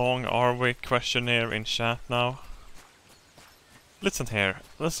how long are we questionnaire in chat now? Listen here,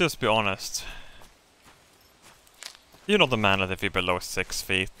 let's just be honest. You're not a manlet if you're below 6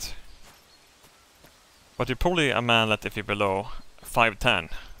 feet. But you're probably a manlet if you're below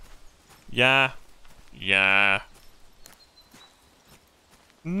 5'10". Yeah. Yeah.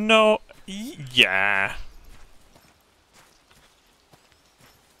 No. Yeah.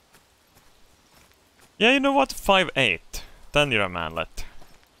 Yeah, you know what? 5'8". Then you're a manlet.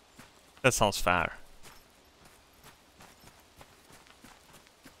 That sounds fair.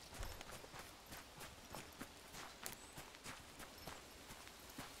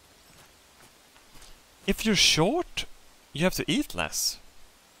 If you're short, you have to eat less.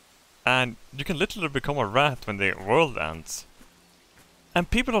 And you can literally become a rat when the world ends. And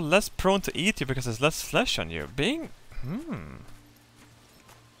people are less prone to eat you because there's less flesh on you. Being...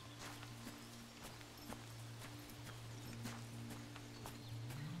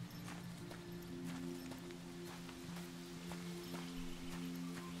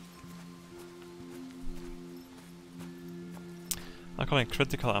 I'm calling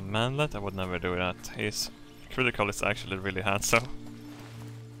Critical a manlet. I would never do that. Critical is actually really handsome.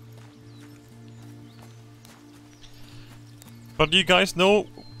 But you guys know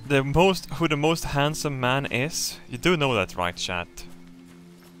who the most handsome man is? You do know that, right, chat?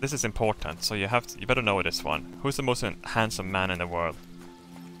 This is important, so you better know this one. Who's the most handsome man in the world?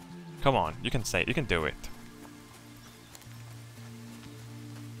 Come on, you can say it, you can do it.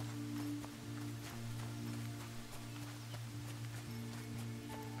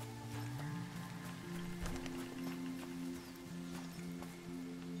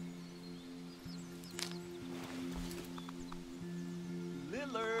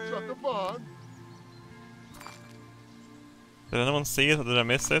 Did anyone see it or did I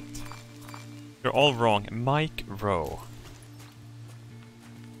miss it? You're all wrong. Mike Rowe.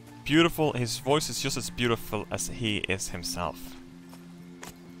 Beautiful, his voice is just as beautiful as he is himself.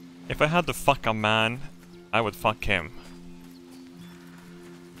 If I had to fuck a man, I would fuck him.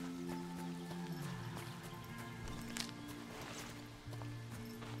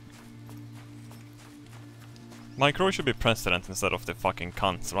 Mike Rowe should be president instead of the fucking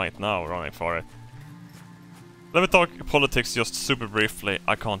cunts right now running for it. Let me talk politics just super briefly.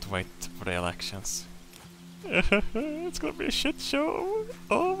 I can't wait for the elections. It's gonna be a shit show.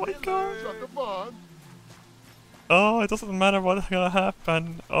 Oh my god. Oh, it doesn't matter what's gonna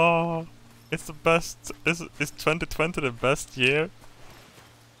happen. Oh, it's the best. Is 2020 the best year?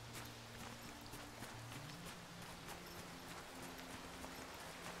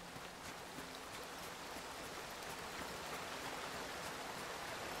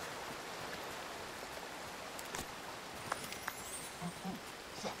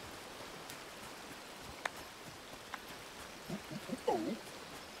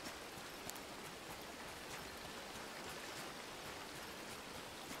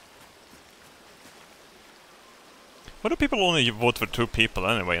 Why do people only vote for 2 people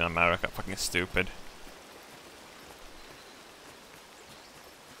anyway in America? Fucking stupid.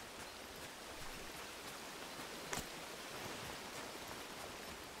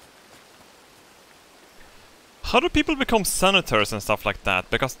 How do people become senators and stuff like that?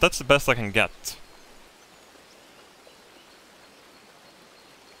 Because that's the best I can get.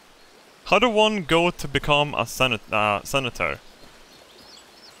 How do one go to become a senator? Lillard.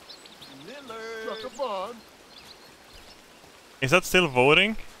 Struck a bond. Is that still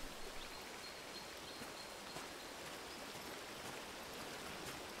voting?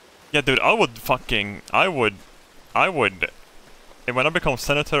 Yeah, dude, I would, when I become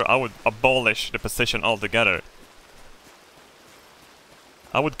senator, I would abolish the position altogether.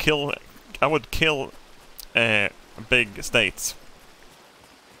 I would kill big states.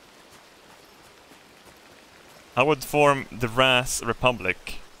 I would form the Ras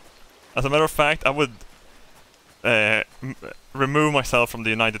Republic. As a matter of fact, I would remove myself from the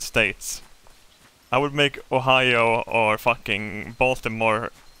United States. I would make Ohio or fucking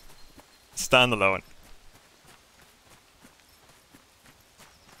Baltimore standalone.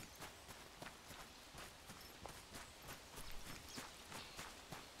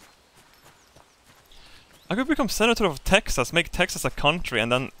 I could become senator of Texas, make Texas a country, and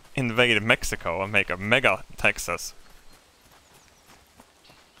then invade Mexico and make a mega Texas.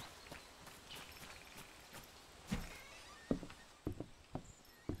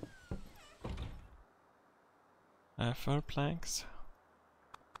 Fur planks.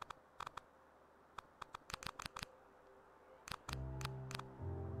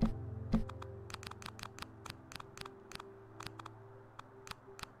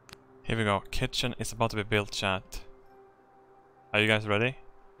 Here we go. Kitchen is about to be built, chat. Are you guys ready?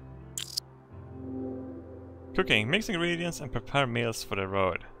 Cooking. Mix ingredients and prepare meals for the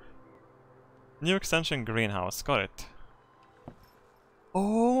road. New extension greenhouse. Got it.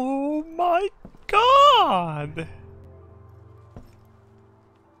 Oh my god!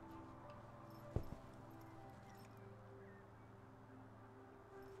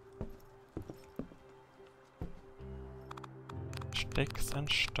 Sticks and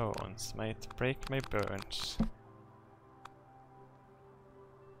stones might break my bones.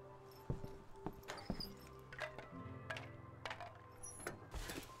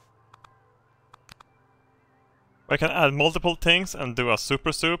 I can add multiple things and do a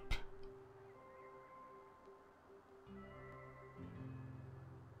super soup.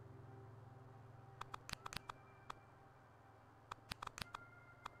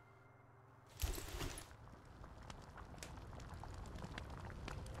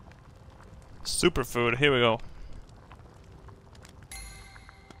 Superfood, here we go.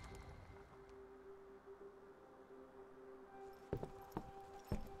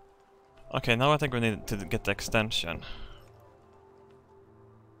 Okay, now I think we need to get the extension.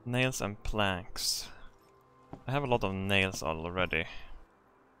 Nails and planks. I have a lot of nails already.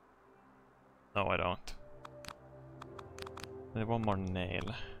 No, I don't. I need one more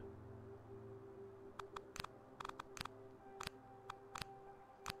nail.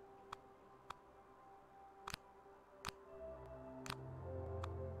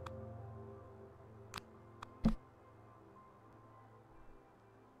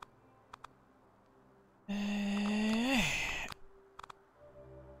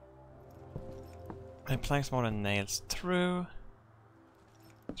 Planks more than nails. True.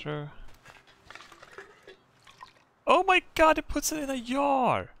 True. Oh my god, it puts it in a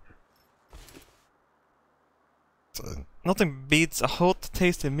jar! Nothing beats a hot,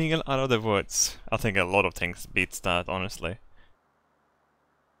 tasty meal out of the woods. I think a lot of things beats that, honestly.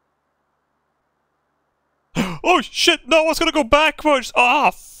 Oh shit, no, I was gonna go backwards!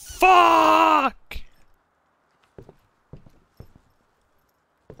 Ah, fuck!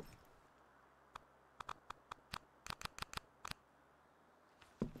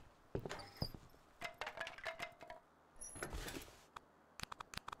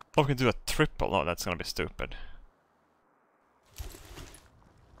 Oh, we can do a triple. No, that's gonna be stupid.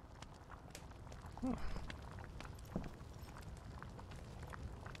 Hmm.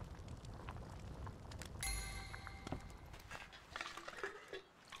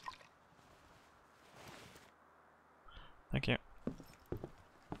 Thank you.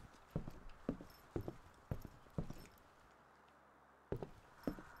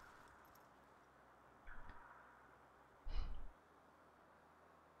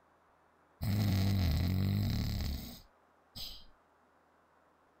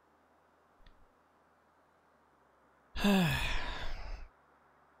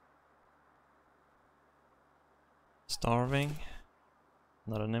 Starving?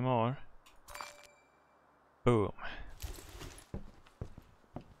 Not anymore. Boom.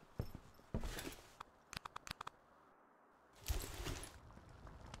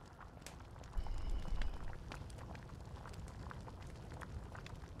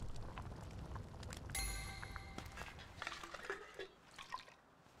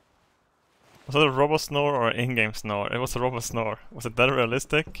 Was it a robo-snore or an in-game snore? It was a robo-snore. Was it that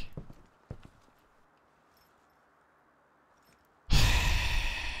realistic?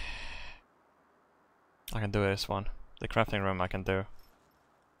 I can do this one. The crafting room I can do.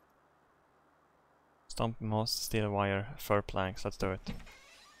 Stomp moss, steel wire, fur planks. Let's do it.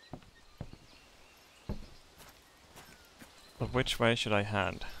 But which way should I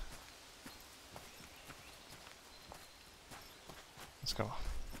head? Let's go.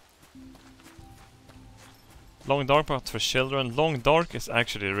 Long Dark but for children. Long Dark is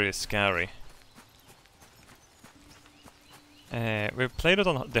actually really scary. We played it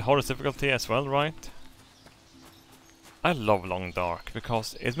on the hardest difficulty as well, right? I love Long Dark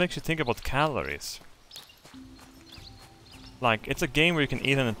because it makes you think about calories. Like, it's a game where you can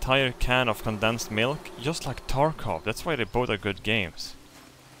eat an entire can of condensed milk, just like Tarkov. That's why they both are good games.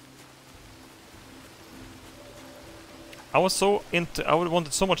 I was so into... I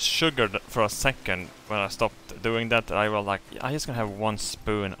wanted so much sugar for a second when I stopped doing that I was like, I just gonna have 1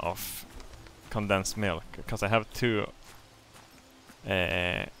 spoon of condensed milk. Because I have 2...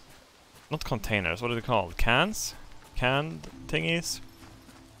 not containers, what are they called? Cans? Canned thingies?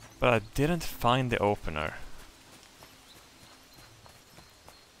 But I didn't find the opener.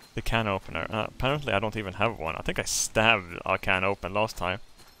 The can opener. Apparently I don't even have one. I think I stabbed a can open last time.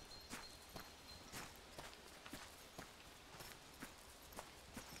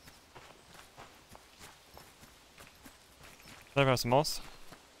 There we have some moss.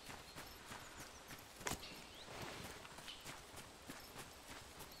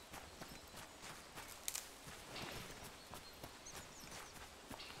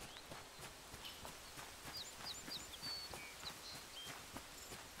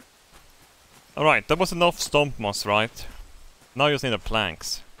 Alright, that was enough stomp moss, right? Now you just need the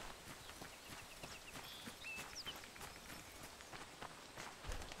planks.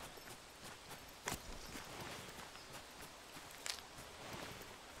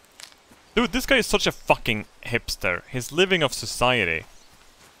 Dude, this guy is such a fucking hipster. He's living off society.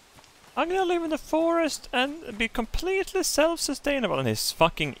 I'm gonna live in the forest and be completely self-sustainable, and he's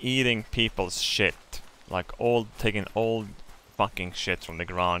fucking eating people's shit. Like taking old fucking shit from the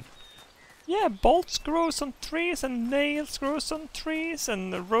ground. Yeah, bolts grows on trees, and nails grows on trees,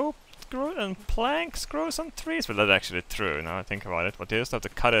 and rope grows, and planks grows on trees. Well, that's actually true now I think about it, but you just have to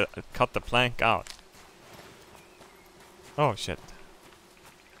cut the plank out. Oh shit.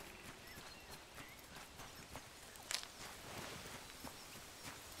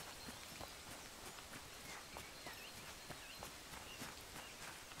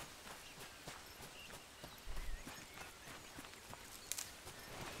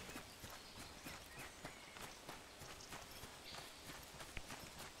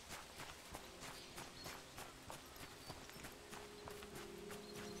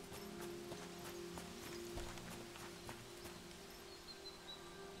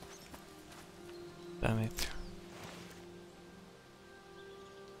 Damn it.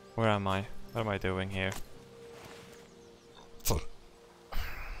 Where am I? What am I doing here?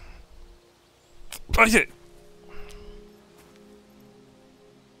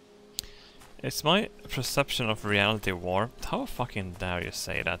 Is my perception of reality warped? How fucking dare you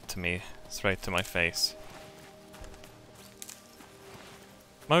say that to me, straight to my face?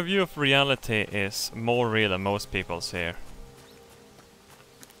 My view of reality is more real than most people's here.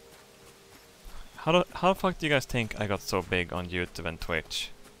 How the fuck do you guys think I got so big on YouTube and Twitch?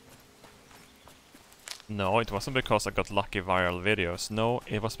 No, it wasn't because I got lucky viral videos. No,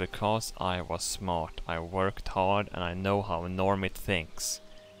 it was because I was smart. I worked hard and I know how a normie thinks.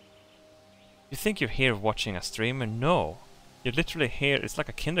 You think you're here watching a streamer? No. You're literally here, it's like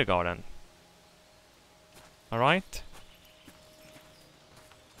a kindergarten. Alright?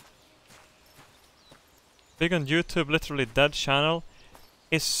 Big on YouTube, literally dead channel.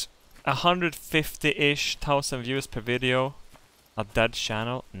 Is 150-ish thousand views per video a dead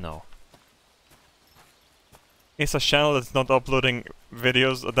channel? No. Is a channel that's not uploading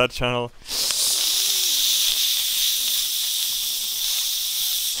videos a dead channel?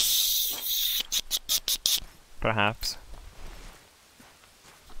 Perhaps.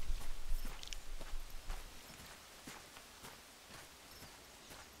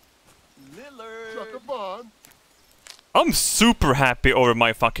 I'm super happy over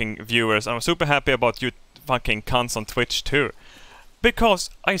my fucking viewers. I'm super happy about you fucking cunts on Twitch too. Because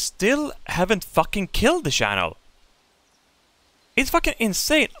I still haven't fucking killed the channel. It's fucking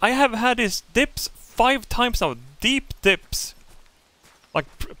insane. I have had these dips 5 times now. Deep dips. Like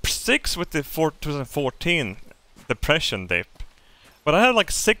 6 with the 2014 depression dip. But I had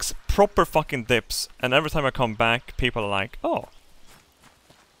like 6 proper fucking dips. And every time I come back, people are like, oh.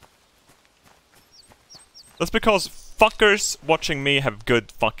 That's because fuckers watching me have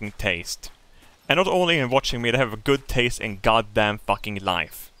good fucking taste. And not only in watching me, they have a good taste in goddamn fucking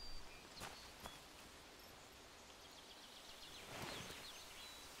life.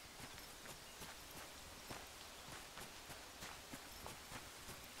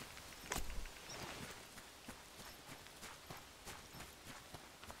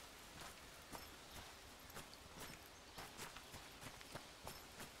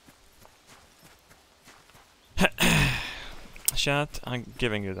 Chat, I'm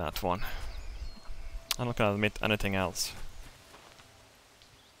giving you that one. I'm not gonna admit anything else.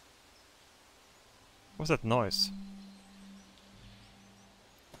 What's that noise?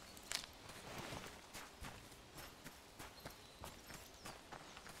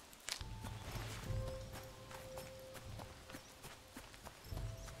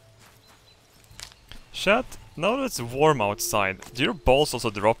 Chat, now that it's warm outside, do your balls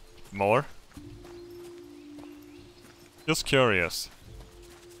also drop more? Just curious.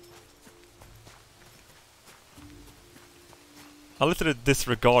 I literally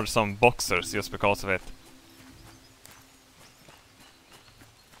disregard some boxers just because of it.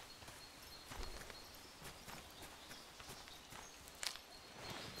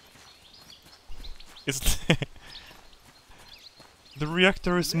 It's the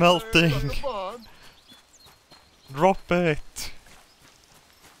reactor is melting. Sucker bomb. Drop it.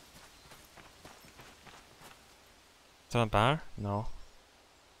 Is that a bear? No.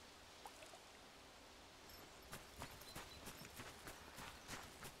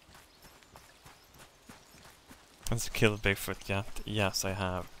 Has killed Bigfoot yet? Yes, I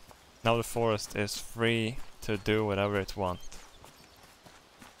have. Now the forest is free to do whatever it wants.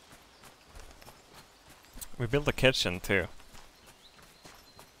 We built a kitchen too.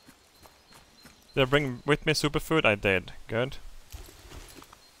 Did I bring with me superfood? I did. Good.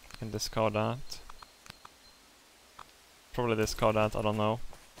 Can discard that. Probably discard that, I don't know.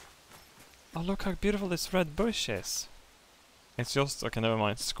 Oh, look how beautiful this red bush is. It's just, okay, never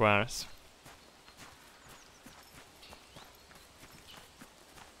mind, squares.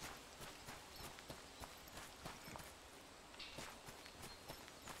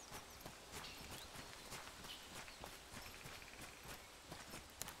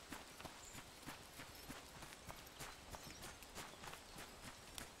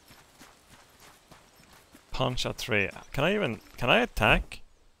 Punch a tree. Can I attack?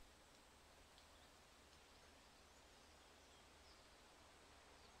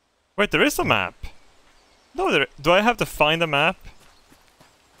 Wait, there is a map. No, do I have to find a map?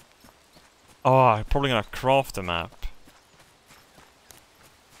 Oh, I'm probably gonna craft a map.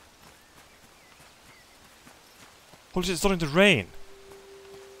 Holy shit, it's starting to rain.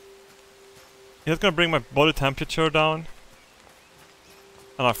 Is that gonna bring my body temperature down?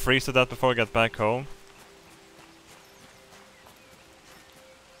 And I freeze to that before I get back home?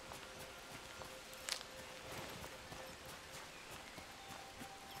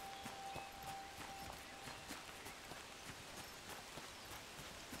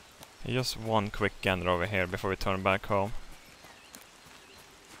 Just one quick gander over here before we turn back home.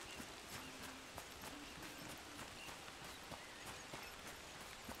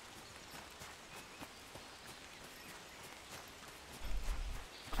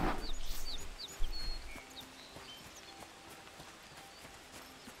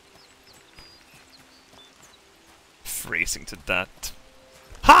 Freezing to death.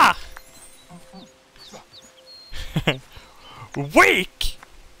 Ha! Weak!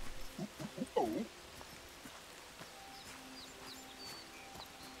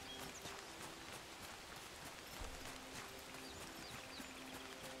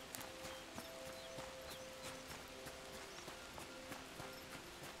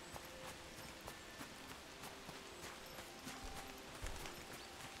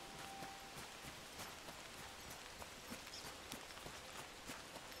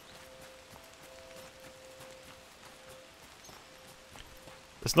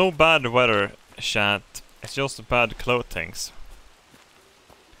 There's no bad weather, chat. It's just bad clothings.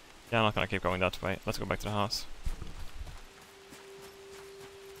 Yeah, I'm not gonna keep going that way. Let's go back to the house.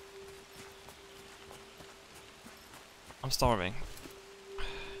 I'm starving.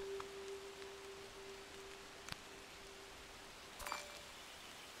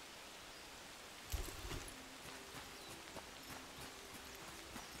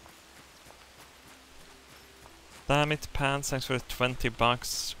 Damn it, Pants, thanks for the 20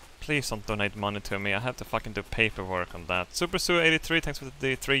 bucks. Please don't donate money to me, I have to fucking do paperwork on that. Super Sue 83, thanks for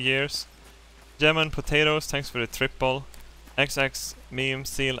the 3 years. German Potatoes, thanks for the triple. XX Meme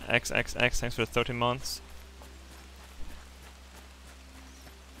Seal XXX, thanks for the 13 months.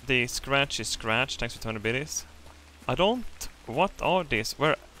 The Scratchy Scratch, thanks for 20 biddies. I don't... What are these?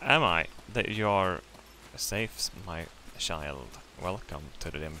 Where am I? That you are safe, my child. Welcome to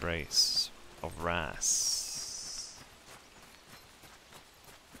the embrace of Ras.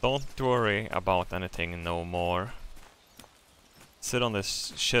 Don't worry about anything no more. Sit on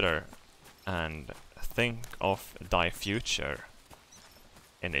this shitter and think of thy future.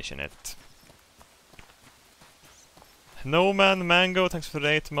 Initiate. No Man Mango, thanks for the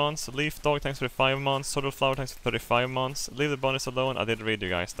 8 months. Leaf Dog, thanks for the 5 months. Solar Flower, thanks for 35 months. Leave the bunnies alone. I did read you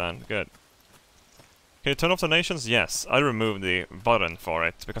guys then. Good. Can you turn off donations? Yes. I removed the button for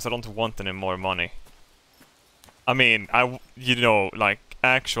it because I don't want any more money. I mean, you know, like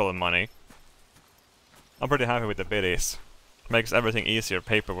actual money. I'm pretty happy with the biddies. Makes everything easier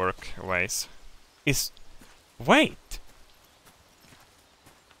paperwork ways. Wait!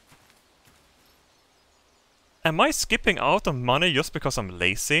 Am I skipping out on money just because I'm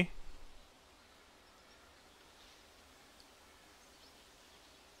lazy?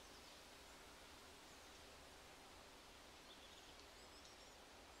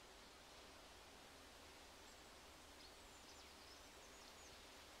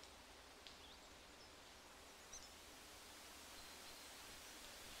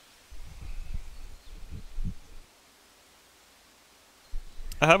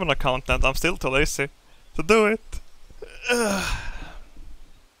 I have an accountant, I'm still too lazy to do it. I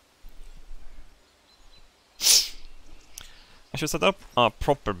should set up a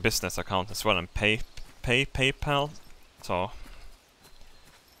proper business account as well and pay PayPal, so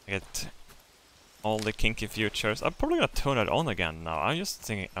I get all the kinky futures. I'm probably gonna turn it on again now. I'm just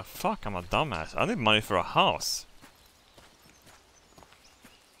thinking, oh, fuck, I'm a dumbass. I need money for a house.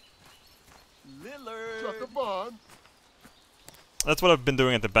 Lillard. That's what I've been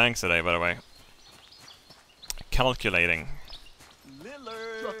doing at the bank today, by the way. Calculating.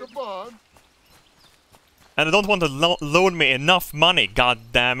 Lillard. And I don't want to loan me enough money,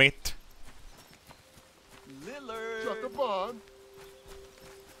 god damn it. Lillard.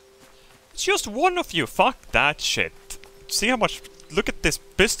 It's just one of you, fuck that shit. See how much... Look at this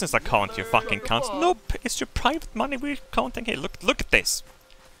business account, you fucking cunts. Nope, it's your private money we're counting here. Look at this.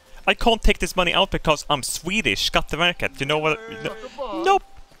 I can't take this money out because I'm Swedish, Skatteverket. You know what? Nope.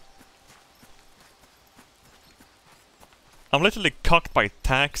 I'm literally cocked by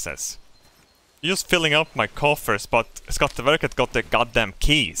taxes. You're just filling up my coffers, but Skatteverket got the goddamn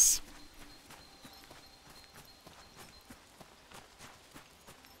keys.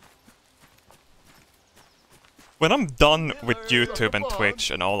 When I'm done with YouTube and Twitch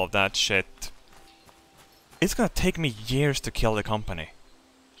and all of that shit, it's gonna take me years to kill the company.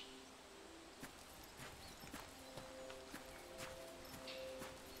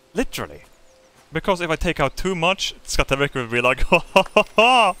 Literally. Because if I take out too much, Skatteverket will be like, ha ha ha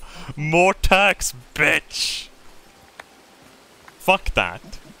ha! More tax, bitch! Fuck that.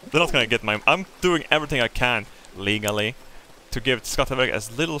 They're not gonna get my... I'm doing everything I can, legally, to give Skatteverket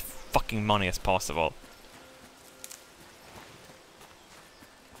as little fucking money as possible.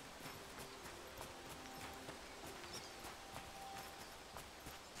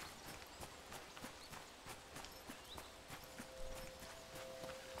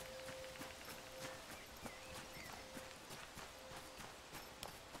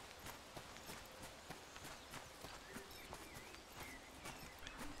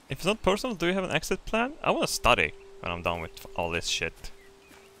 If it's not personal, do you have an exit plan? I wanna study when I'm done with all this shit.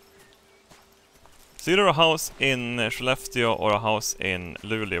 So either a house in Skellefteå or a house in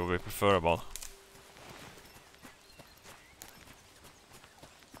Luleå would be preferable.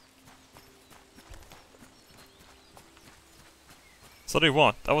 Study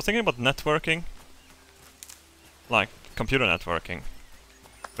what? I was thinking about networking. Like, computer networking.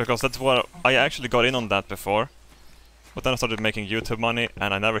 Because that's what I actually got in on that before. But then I started making YouTube money,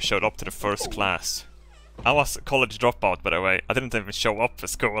 and I never showed up to the first class. I was a college dropout, by the way. I didn't even show up for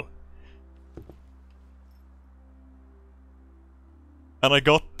school. And I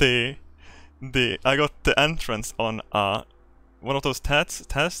got the entrance on one of those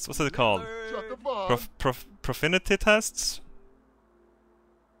tests. What's it called? Proficiency tests.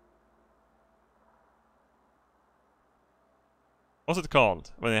 What's it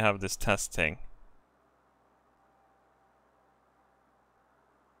called when you have this test thing?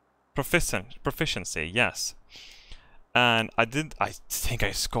 Proficiency, yes. And I think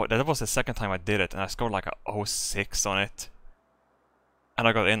I scored, that was the second time I did it, and I scored like a 06 on it. And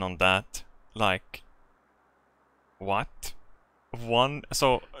I got in on that. Like, what?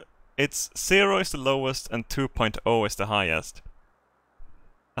 So, it's 0 is the lowest and 2.0 is the highest.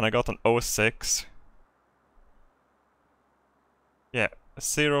 And I got an 06. Yeah,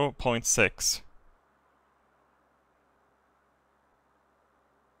 0.6.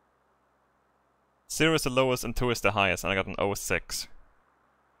 Zero is the lowest and 2 is the highest, and I got an 0.6.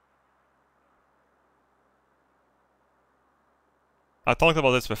 I talked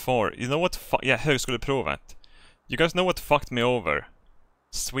about this before. You know what? Yeah, högskoleprovet. You guys know what fucked me over?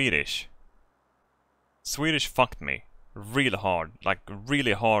 Swedish. Swedish fucked me. Real hard. Like,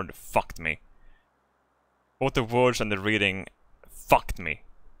 really hard fucked me. Both the words and the reading fucked me.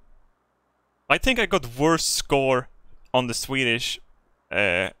 I think I got worse score on the Swedish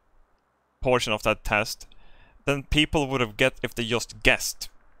portion of that test than people would have get if they just guessed.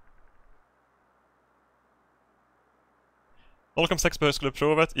 0,6 på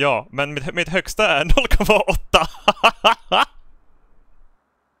högskoleprovet, ja, men mitt högsta är 0,8.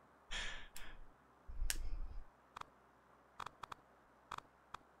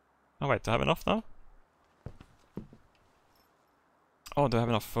 Oh wait, do I have enough now? Oh, do I have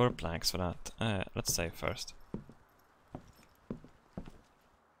enough fur planks for that? Let's save first.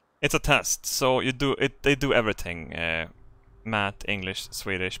 It's a test, so you do it. They do everything: math, English,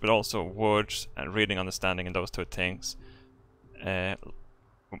 Swedish, but also words and reading, understanding, and those two things.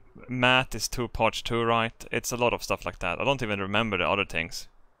 Math is 2 parts 2, right? It's a lot of stuff like that. I don't even remember the other things.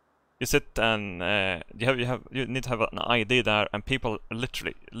 You sit and you need to have an ID there, and people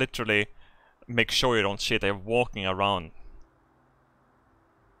literally make sure you don't shit. They're walking around.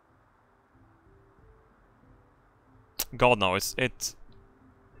 God no,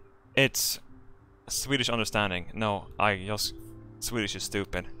 it's Swedish understanding. No, Swedish is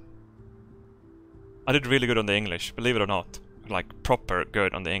stupid. I did really good on the English, believe it or not. Like, proper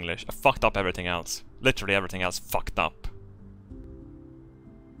good on the English. I fucked up everything else. Literally everything else fucked up.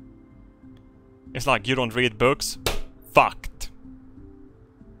 It's like, you don't read books? Fucked.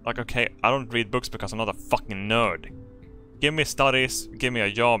 Like, okay, I don't read books because I'm not a fucking nerd. Give me studies, give me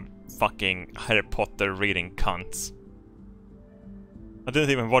a job, fucking Harry Potter reading cunts. I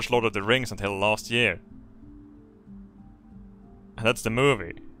didn't even watch Lord of the Rings until last year. And that's the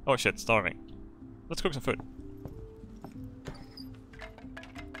movie. Oh shit, starving. Let's cook some food.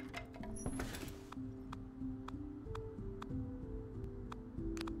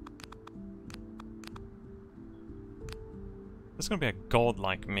 This is gonna be a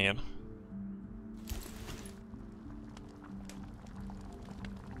godlike meal.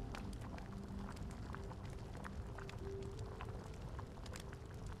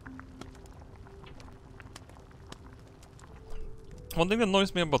 One thing that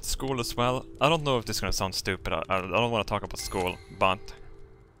annoys me about school as well, I don't know if this is gonna sound stupid, I don't want to talk about school, but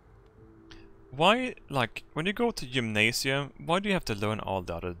why, like, when you go to gymnasium, why do you have to learn all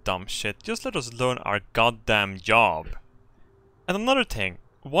the other dumb shit? Just let us learn our goddamn job. And another thing,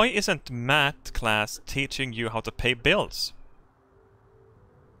 why isn't math class teaching you how to pay bills?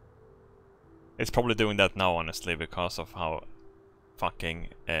 It's probably doing that now, honestly, because of how fucking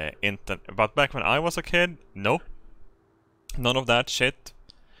but back when I was a kid, no. None of that shit.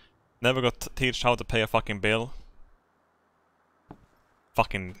 Never got taught how to pay a fucking bill.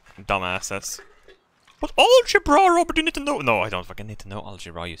 Fucking dumbasses. What algebra, Robert? You need to know. No, I don't fucking need to know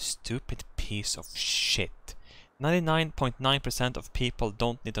algebra, you stupid piece of shit. 99.9% of people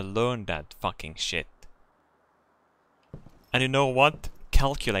don't need to learn that fucking shit. And you know what?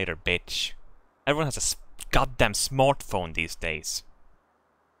 Calculator, bitch. Everyone has a goddamn smartphone these days.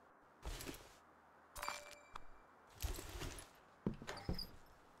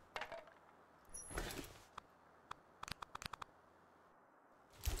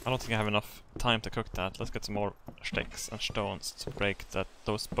 I don't think I have enough time to cook that. Let's get some more sticks and stones to break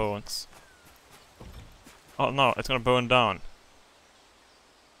those bones. Oh no, it's gonna burn down.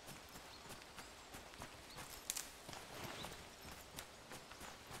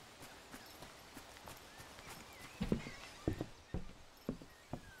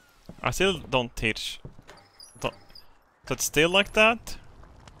 I still don't teach. That's still like that?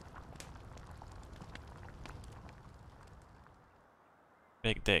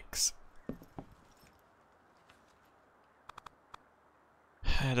 Big dicks.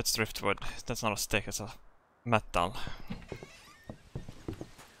 That's driftwood. That's not a stick, it's a metal.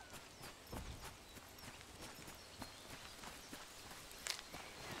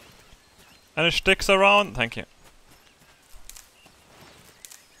 Any sticks around? Thank you.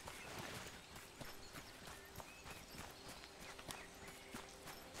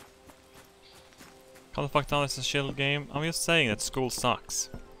 Calm the fuck down, it's a chill game. I'm just saying that school sucks.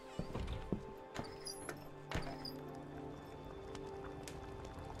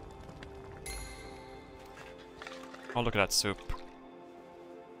 Oh, look at that soup.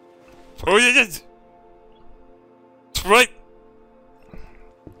 Oh, yeah, yeah. Right!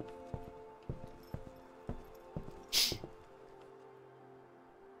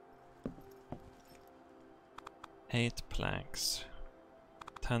 planks.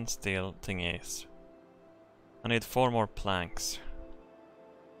 10 steel thingies. I need 4 more planks.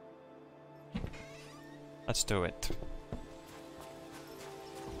 Let's do it.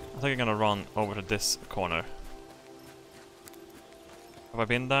 I think I'm gonna run over to this corner. Have I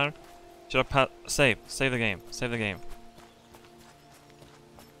been there? Should I save? Save the game. Save the game.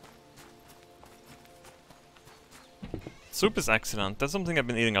 Soup is excellent. That's something I've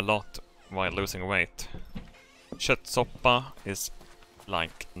been eating a lot while losing weight. Köttsoppa is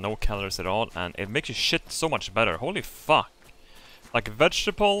like no calories at all, and it makes you shit so much better. Holy fuck. Like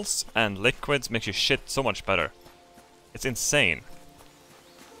vegetables and liquids makes you shit so much better. It's insane.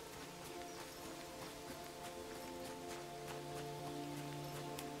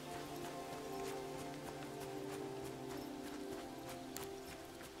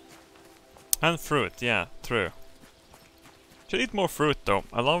 And fruit, yeah, true. Should eat more fruit though.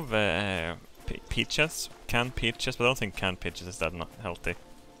 I love peaches, canned peaches, but I don't think canned peaches is that not healthy.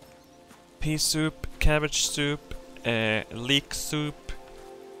 Pea soup, cabbage soup, leek soup,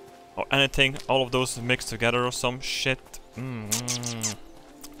 or anything. All of those mixed together or some shit.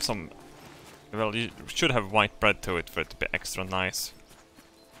 Some. Well, you should have white bread to it for it to be extra nice.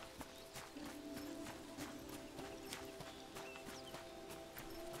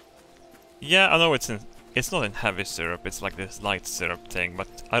 Yeah, I know it's not in heavy syrup, it's like this light syrup thing, but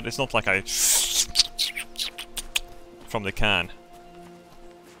it's not like I from the can.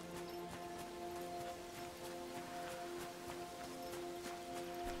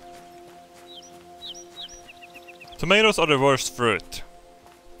 Tomatoes are the worst fruit.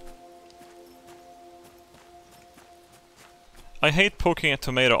 I hate poking a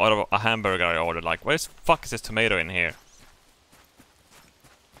tomato out of a hamburger I ordered, like, why the fuck is this tomato in here?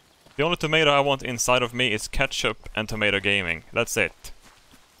 The only tomato I want inside of me is ketchup and tomato gaming. That's it.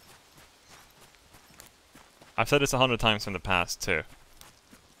 I've said this 100 times in the past too.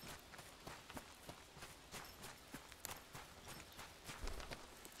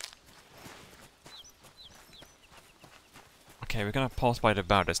 Okay, we're gonna pause by the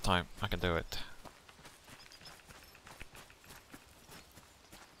bar this time. I can do it.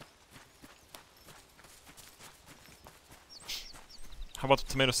 How about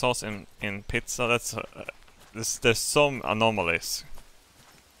tomato sauce in pizza? That's there's some anomalies.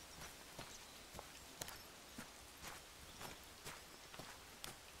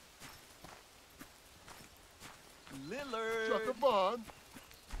 Lillard. Chuckabon.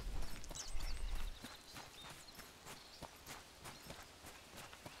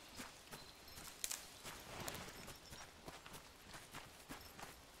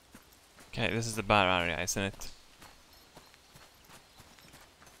 Okay, this is the bar area, isn't it?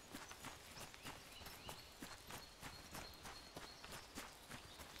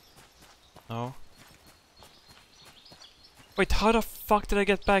 No. Wait, how the fuck did I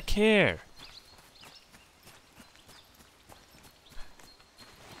get back here?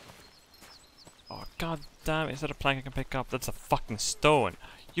 Oh god damn, is that a plank I can pick up? That's a fucking stone.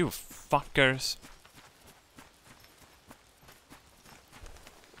 You fuckers.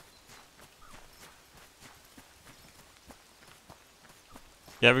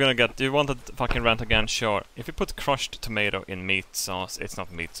 Yeah, we're gonna get... Do you want to fucking rant again? Sure. If you put crushed tomato in meat sauce, it's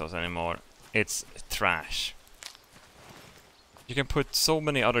not meat sauce anymore. It's trash. You can put so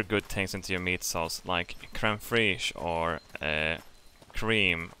many other good things into your meat sauce, like creme fraiche or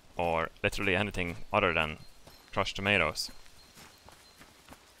cream, or literally anything other than crushed tomatoes.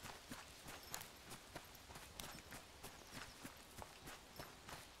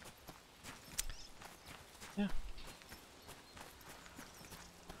 Yeah.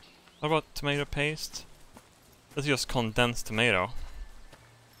 What about tomato paste? That's just condensed tomato.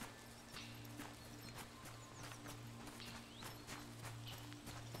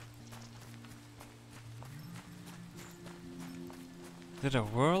 Did the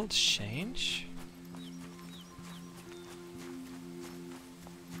world change?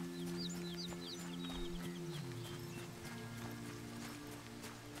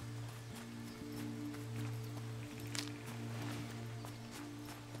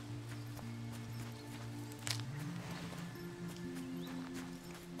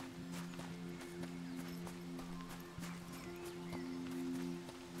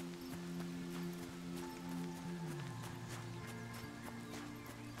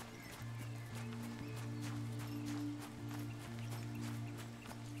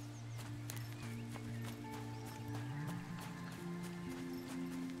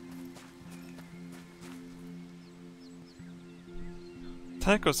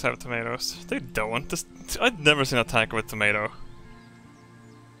 Tacos have tomatoes. They don't. I've never seen a taco with tomato.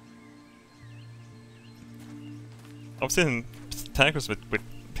 I've seen tacos with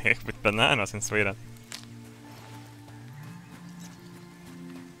with bananas in Sweden.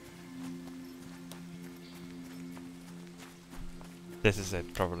 This is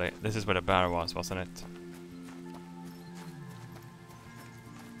it, probably. This is where the bear was, wasn't it?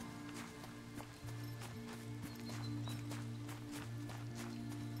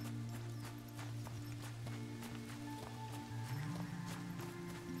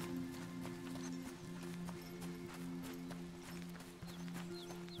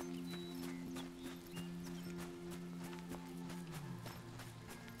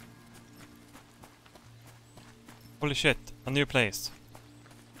 Holy shit, a new place.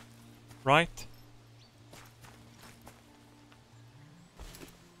 Right?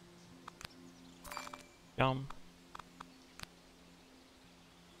 Yum.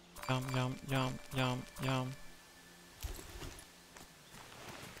 Yum, yum, yum, yum, yum.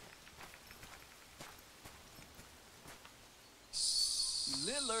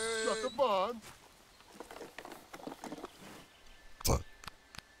 Lillard. Struck a bond.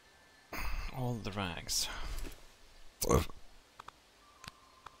 All the rags.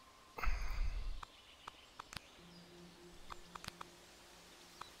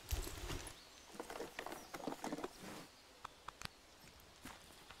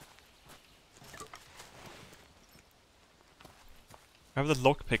 I have the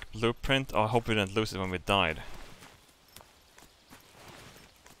lockpick blueprint. Oh, I hope we didn't lose it when we died.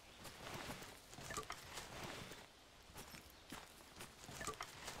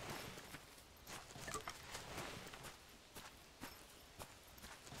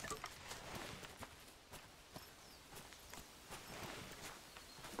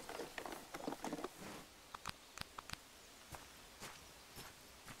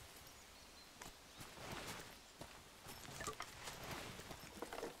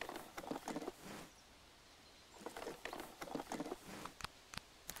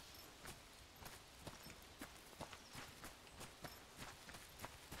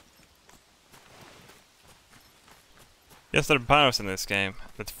 Yes, there are bears in this game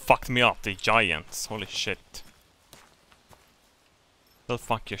that fucked me up, the giants. Holy shit. They'll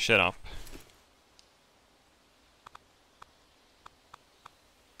fuck your shit up.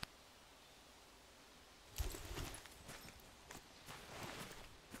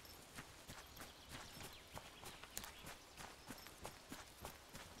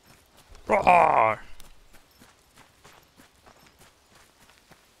 Roar!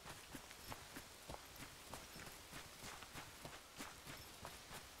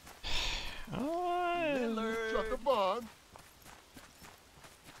 Struck a bond.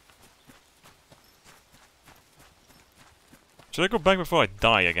 Should I go back before I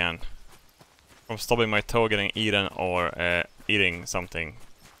die again? From stubbing my toe getting eaten or eating something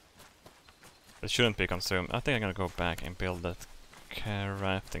that shouldn't be consumed. I think I'm gonna go back and build that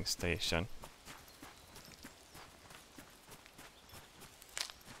crafting station.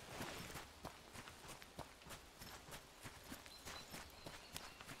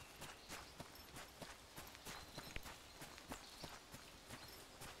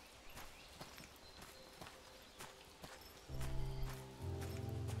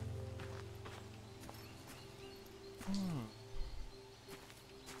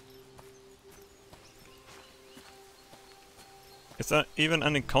 Is there even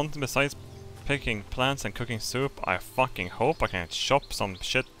any content besides picking plants and cooking soup? I fucking hope I can chop some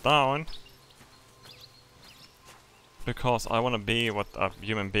shit down. Because I wanna be what a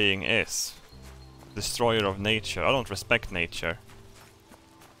human being is. Destroyer of nature. I don't respect nature.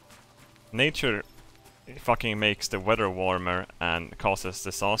 Nature fucking makes the weather warmer and causes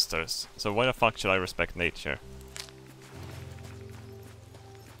disasters. So why the fuck should I respect nature?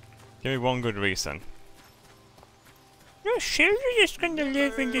 Give me one good reason. Your children are just gonna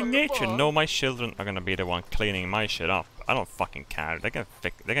live in the nature. No, my children are gonna be the one cleaning my shit up. I don't fucking care. They can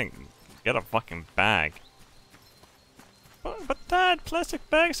get a fucking bag. But Dad, plastic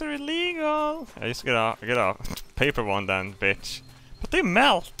bags are illegal. I just get a paper one then, bitch. But they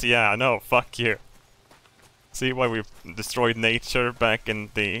melt. Yeah, I know. Fuck you. See why we destroyed nature back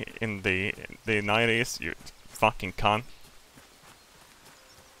in the 90s? You fucking cunt.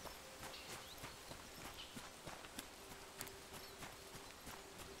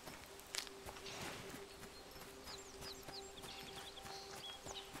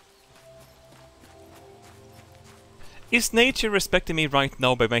 Is nature respecting me right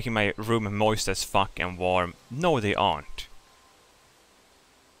now by making my room moist as fuck and warm? No, they aren't.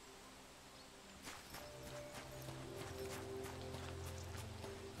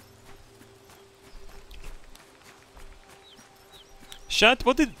 Chat,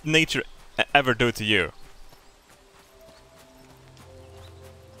 what did nature ever do to you?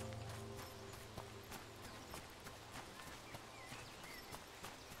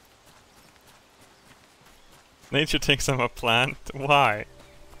 Nature thinks I'm a plant. Why?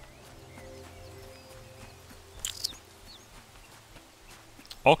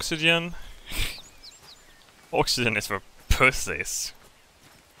 Oxygen? Oxygen is for pussies.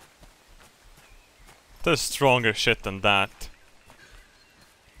 There's stronger shit than that.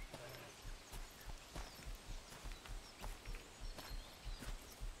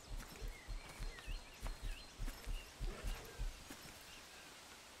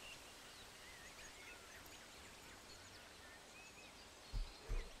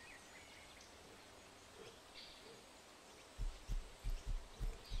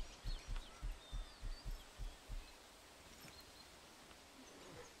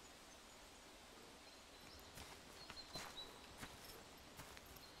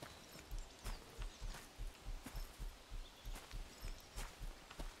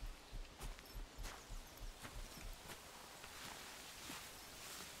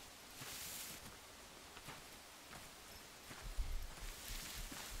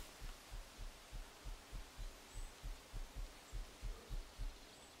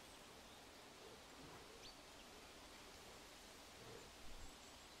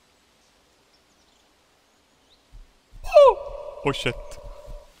 Oh shit.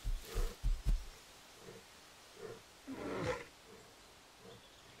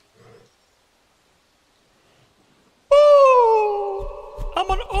 Oh! I'm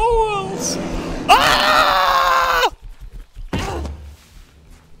on owls! Ah!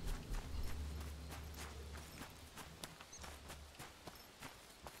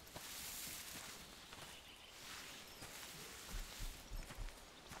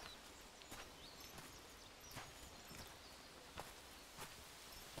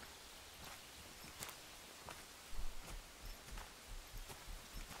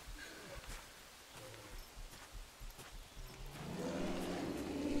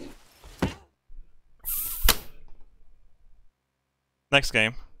 Next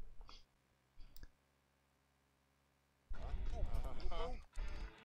game.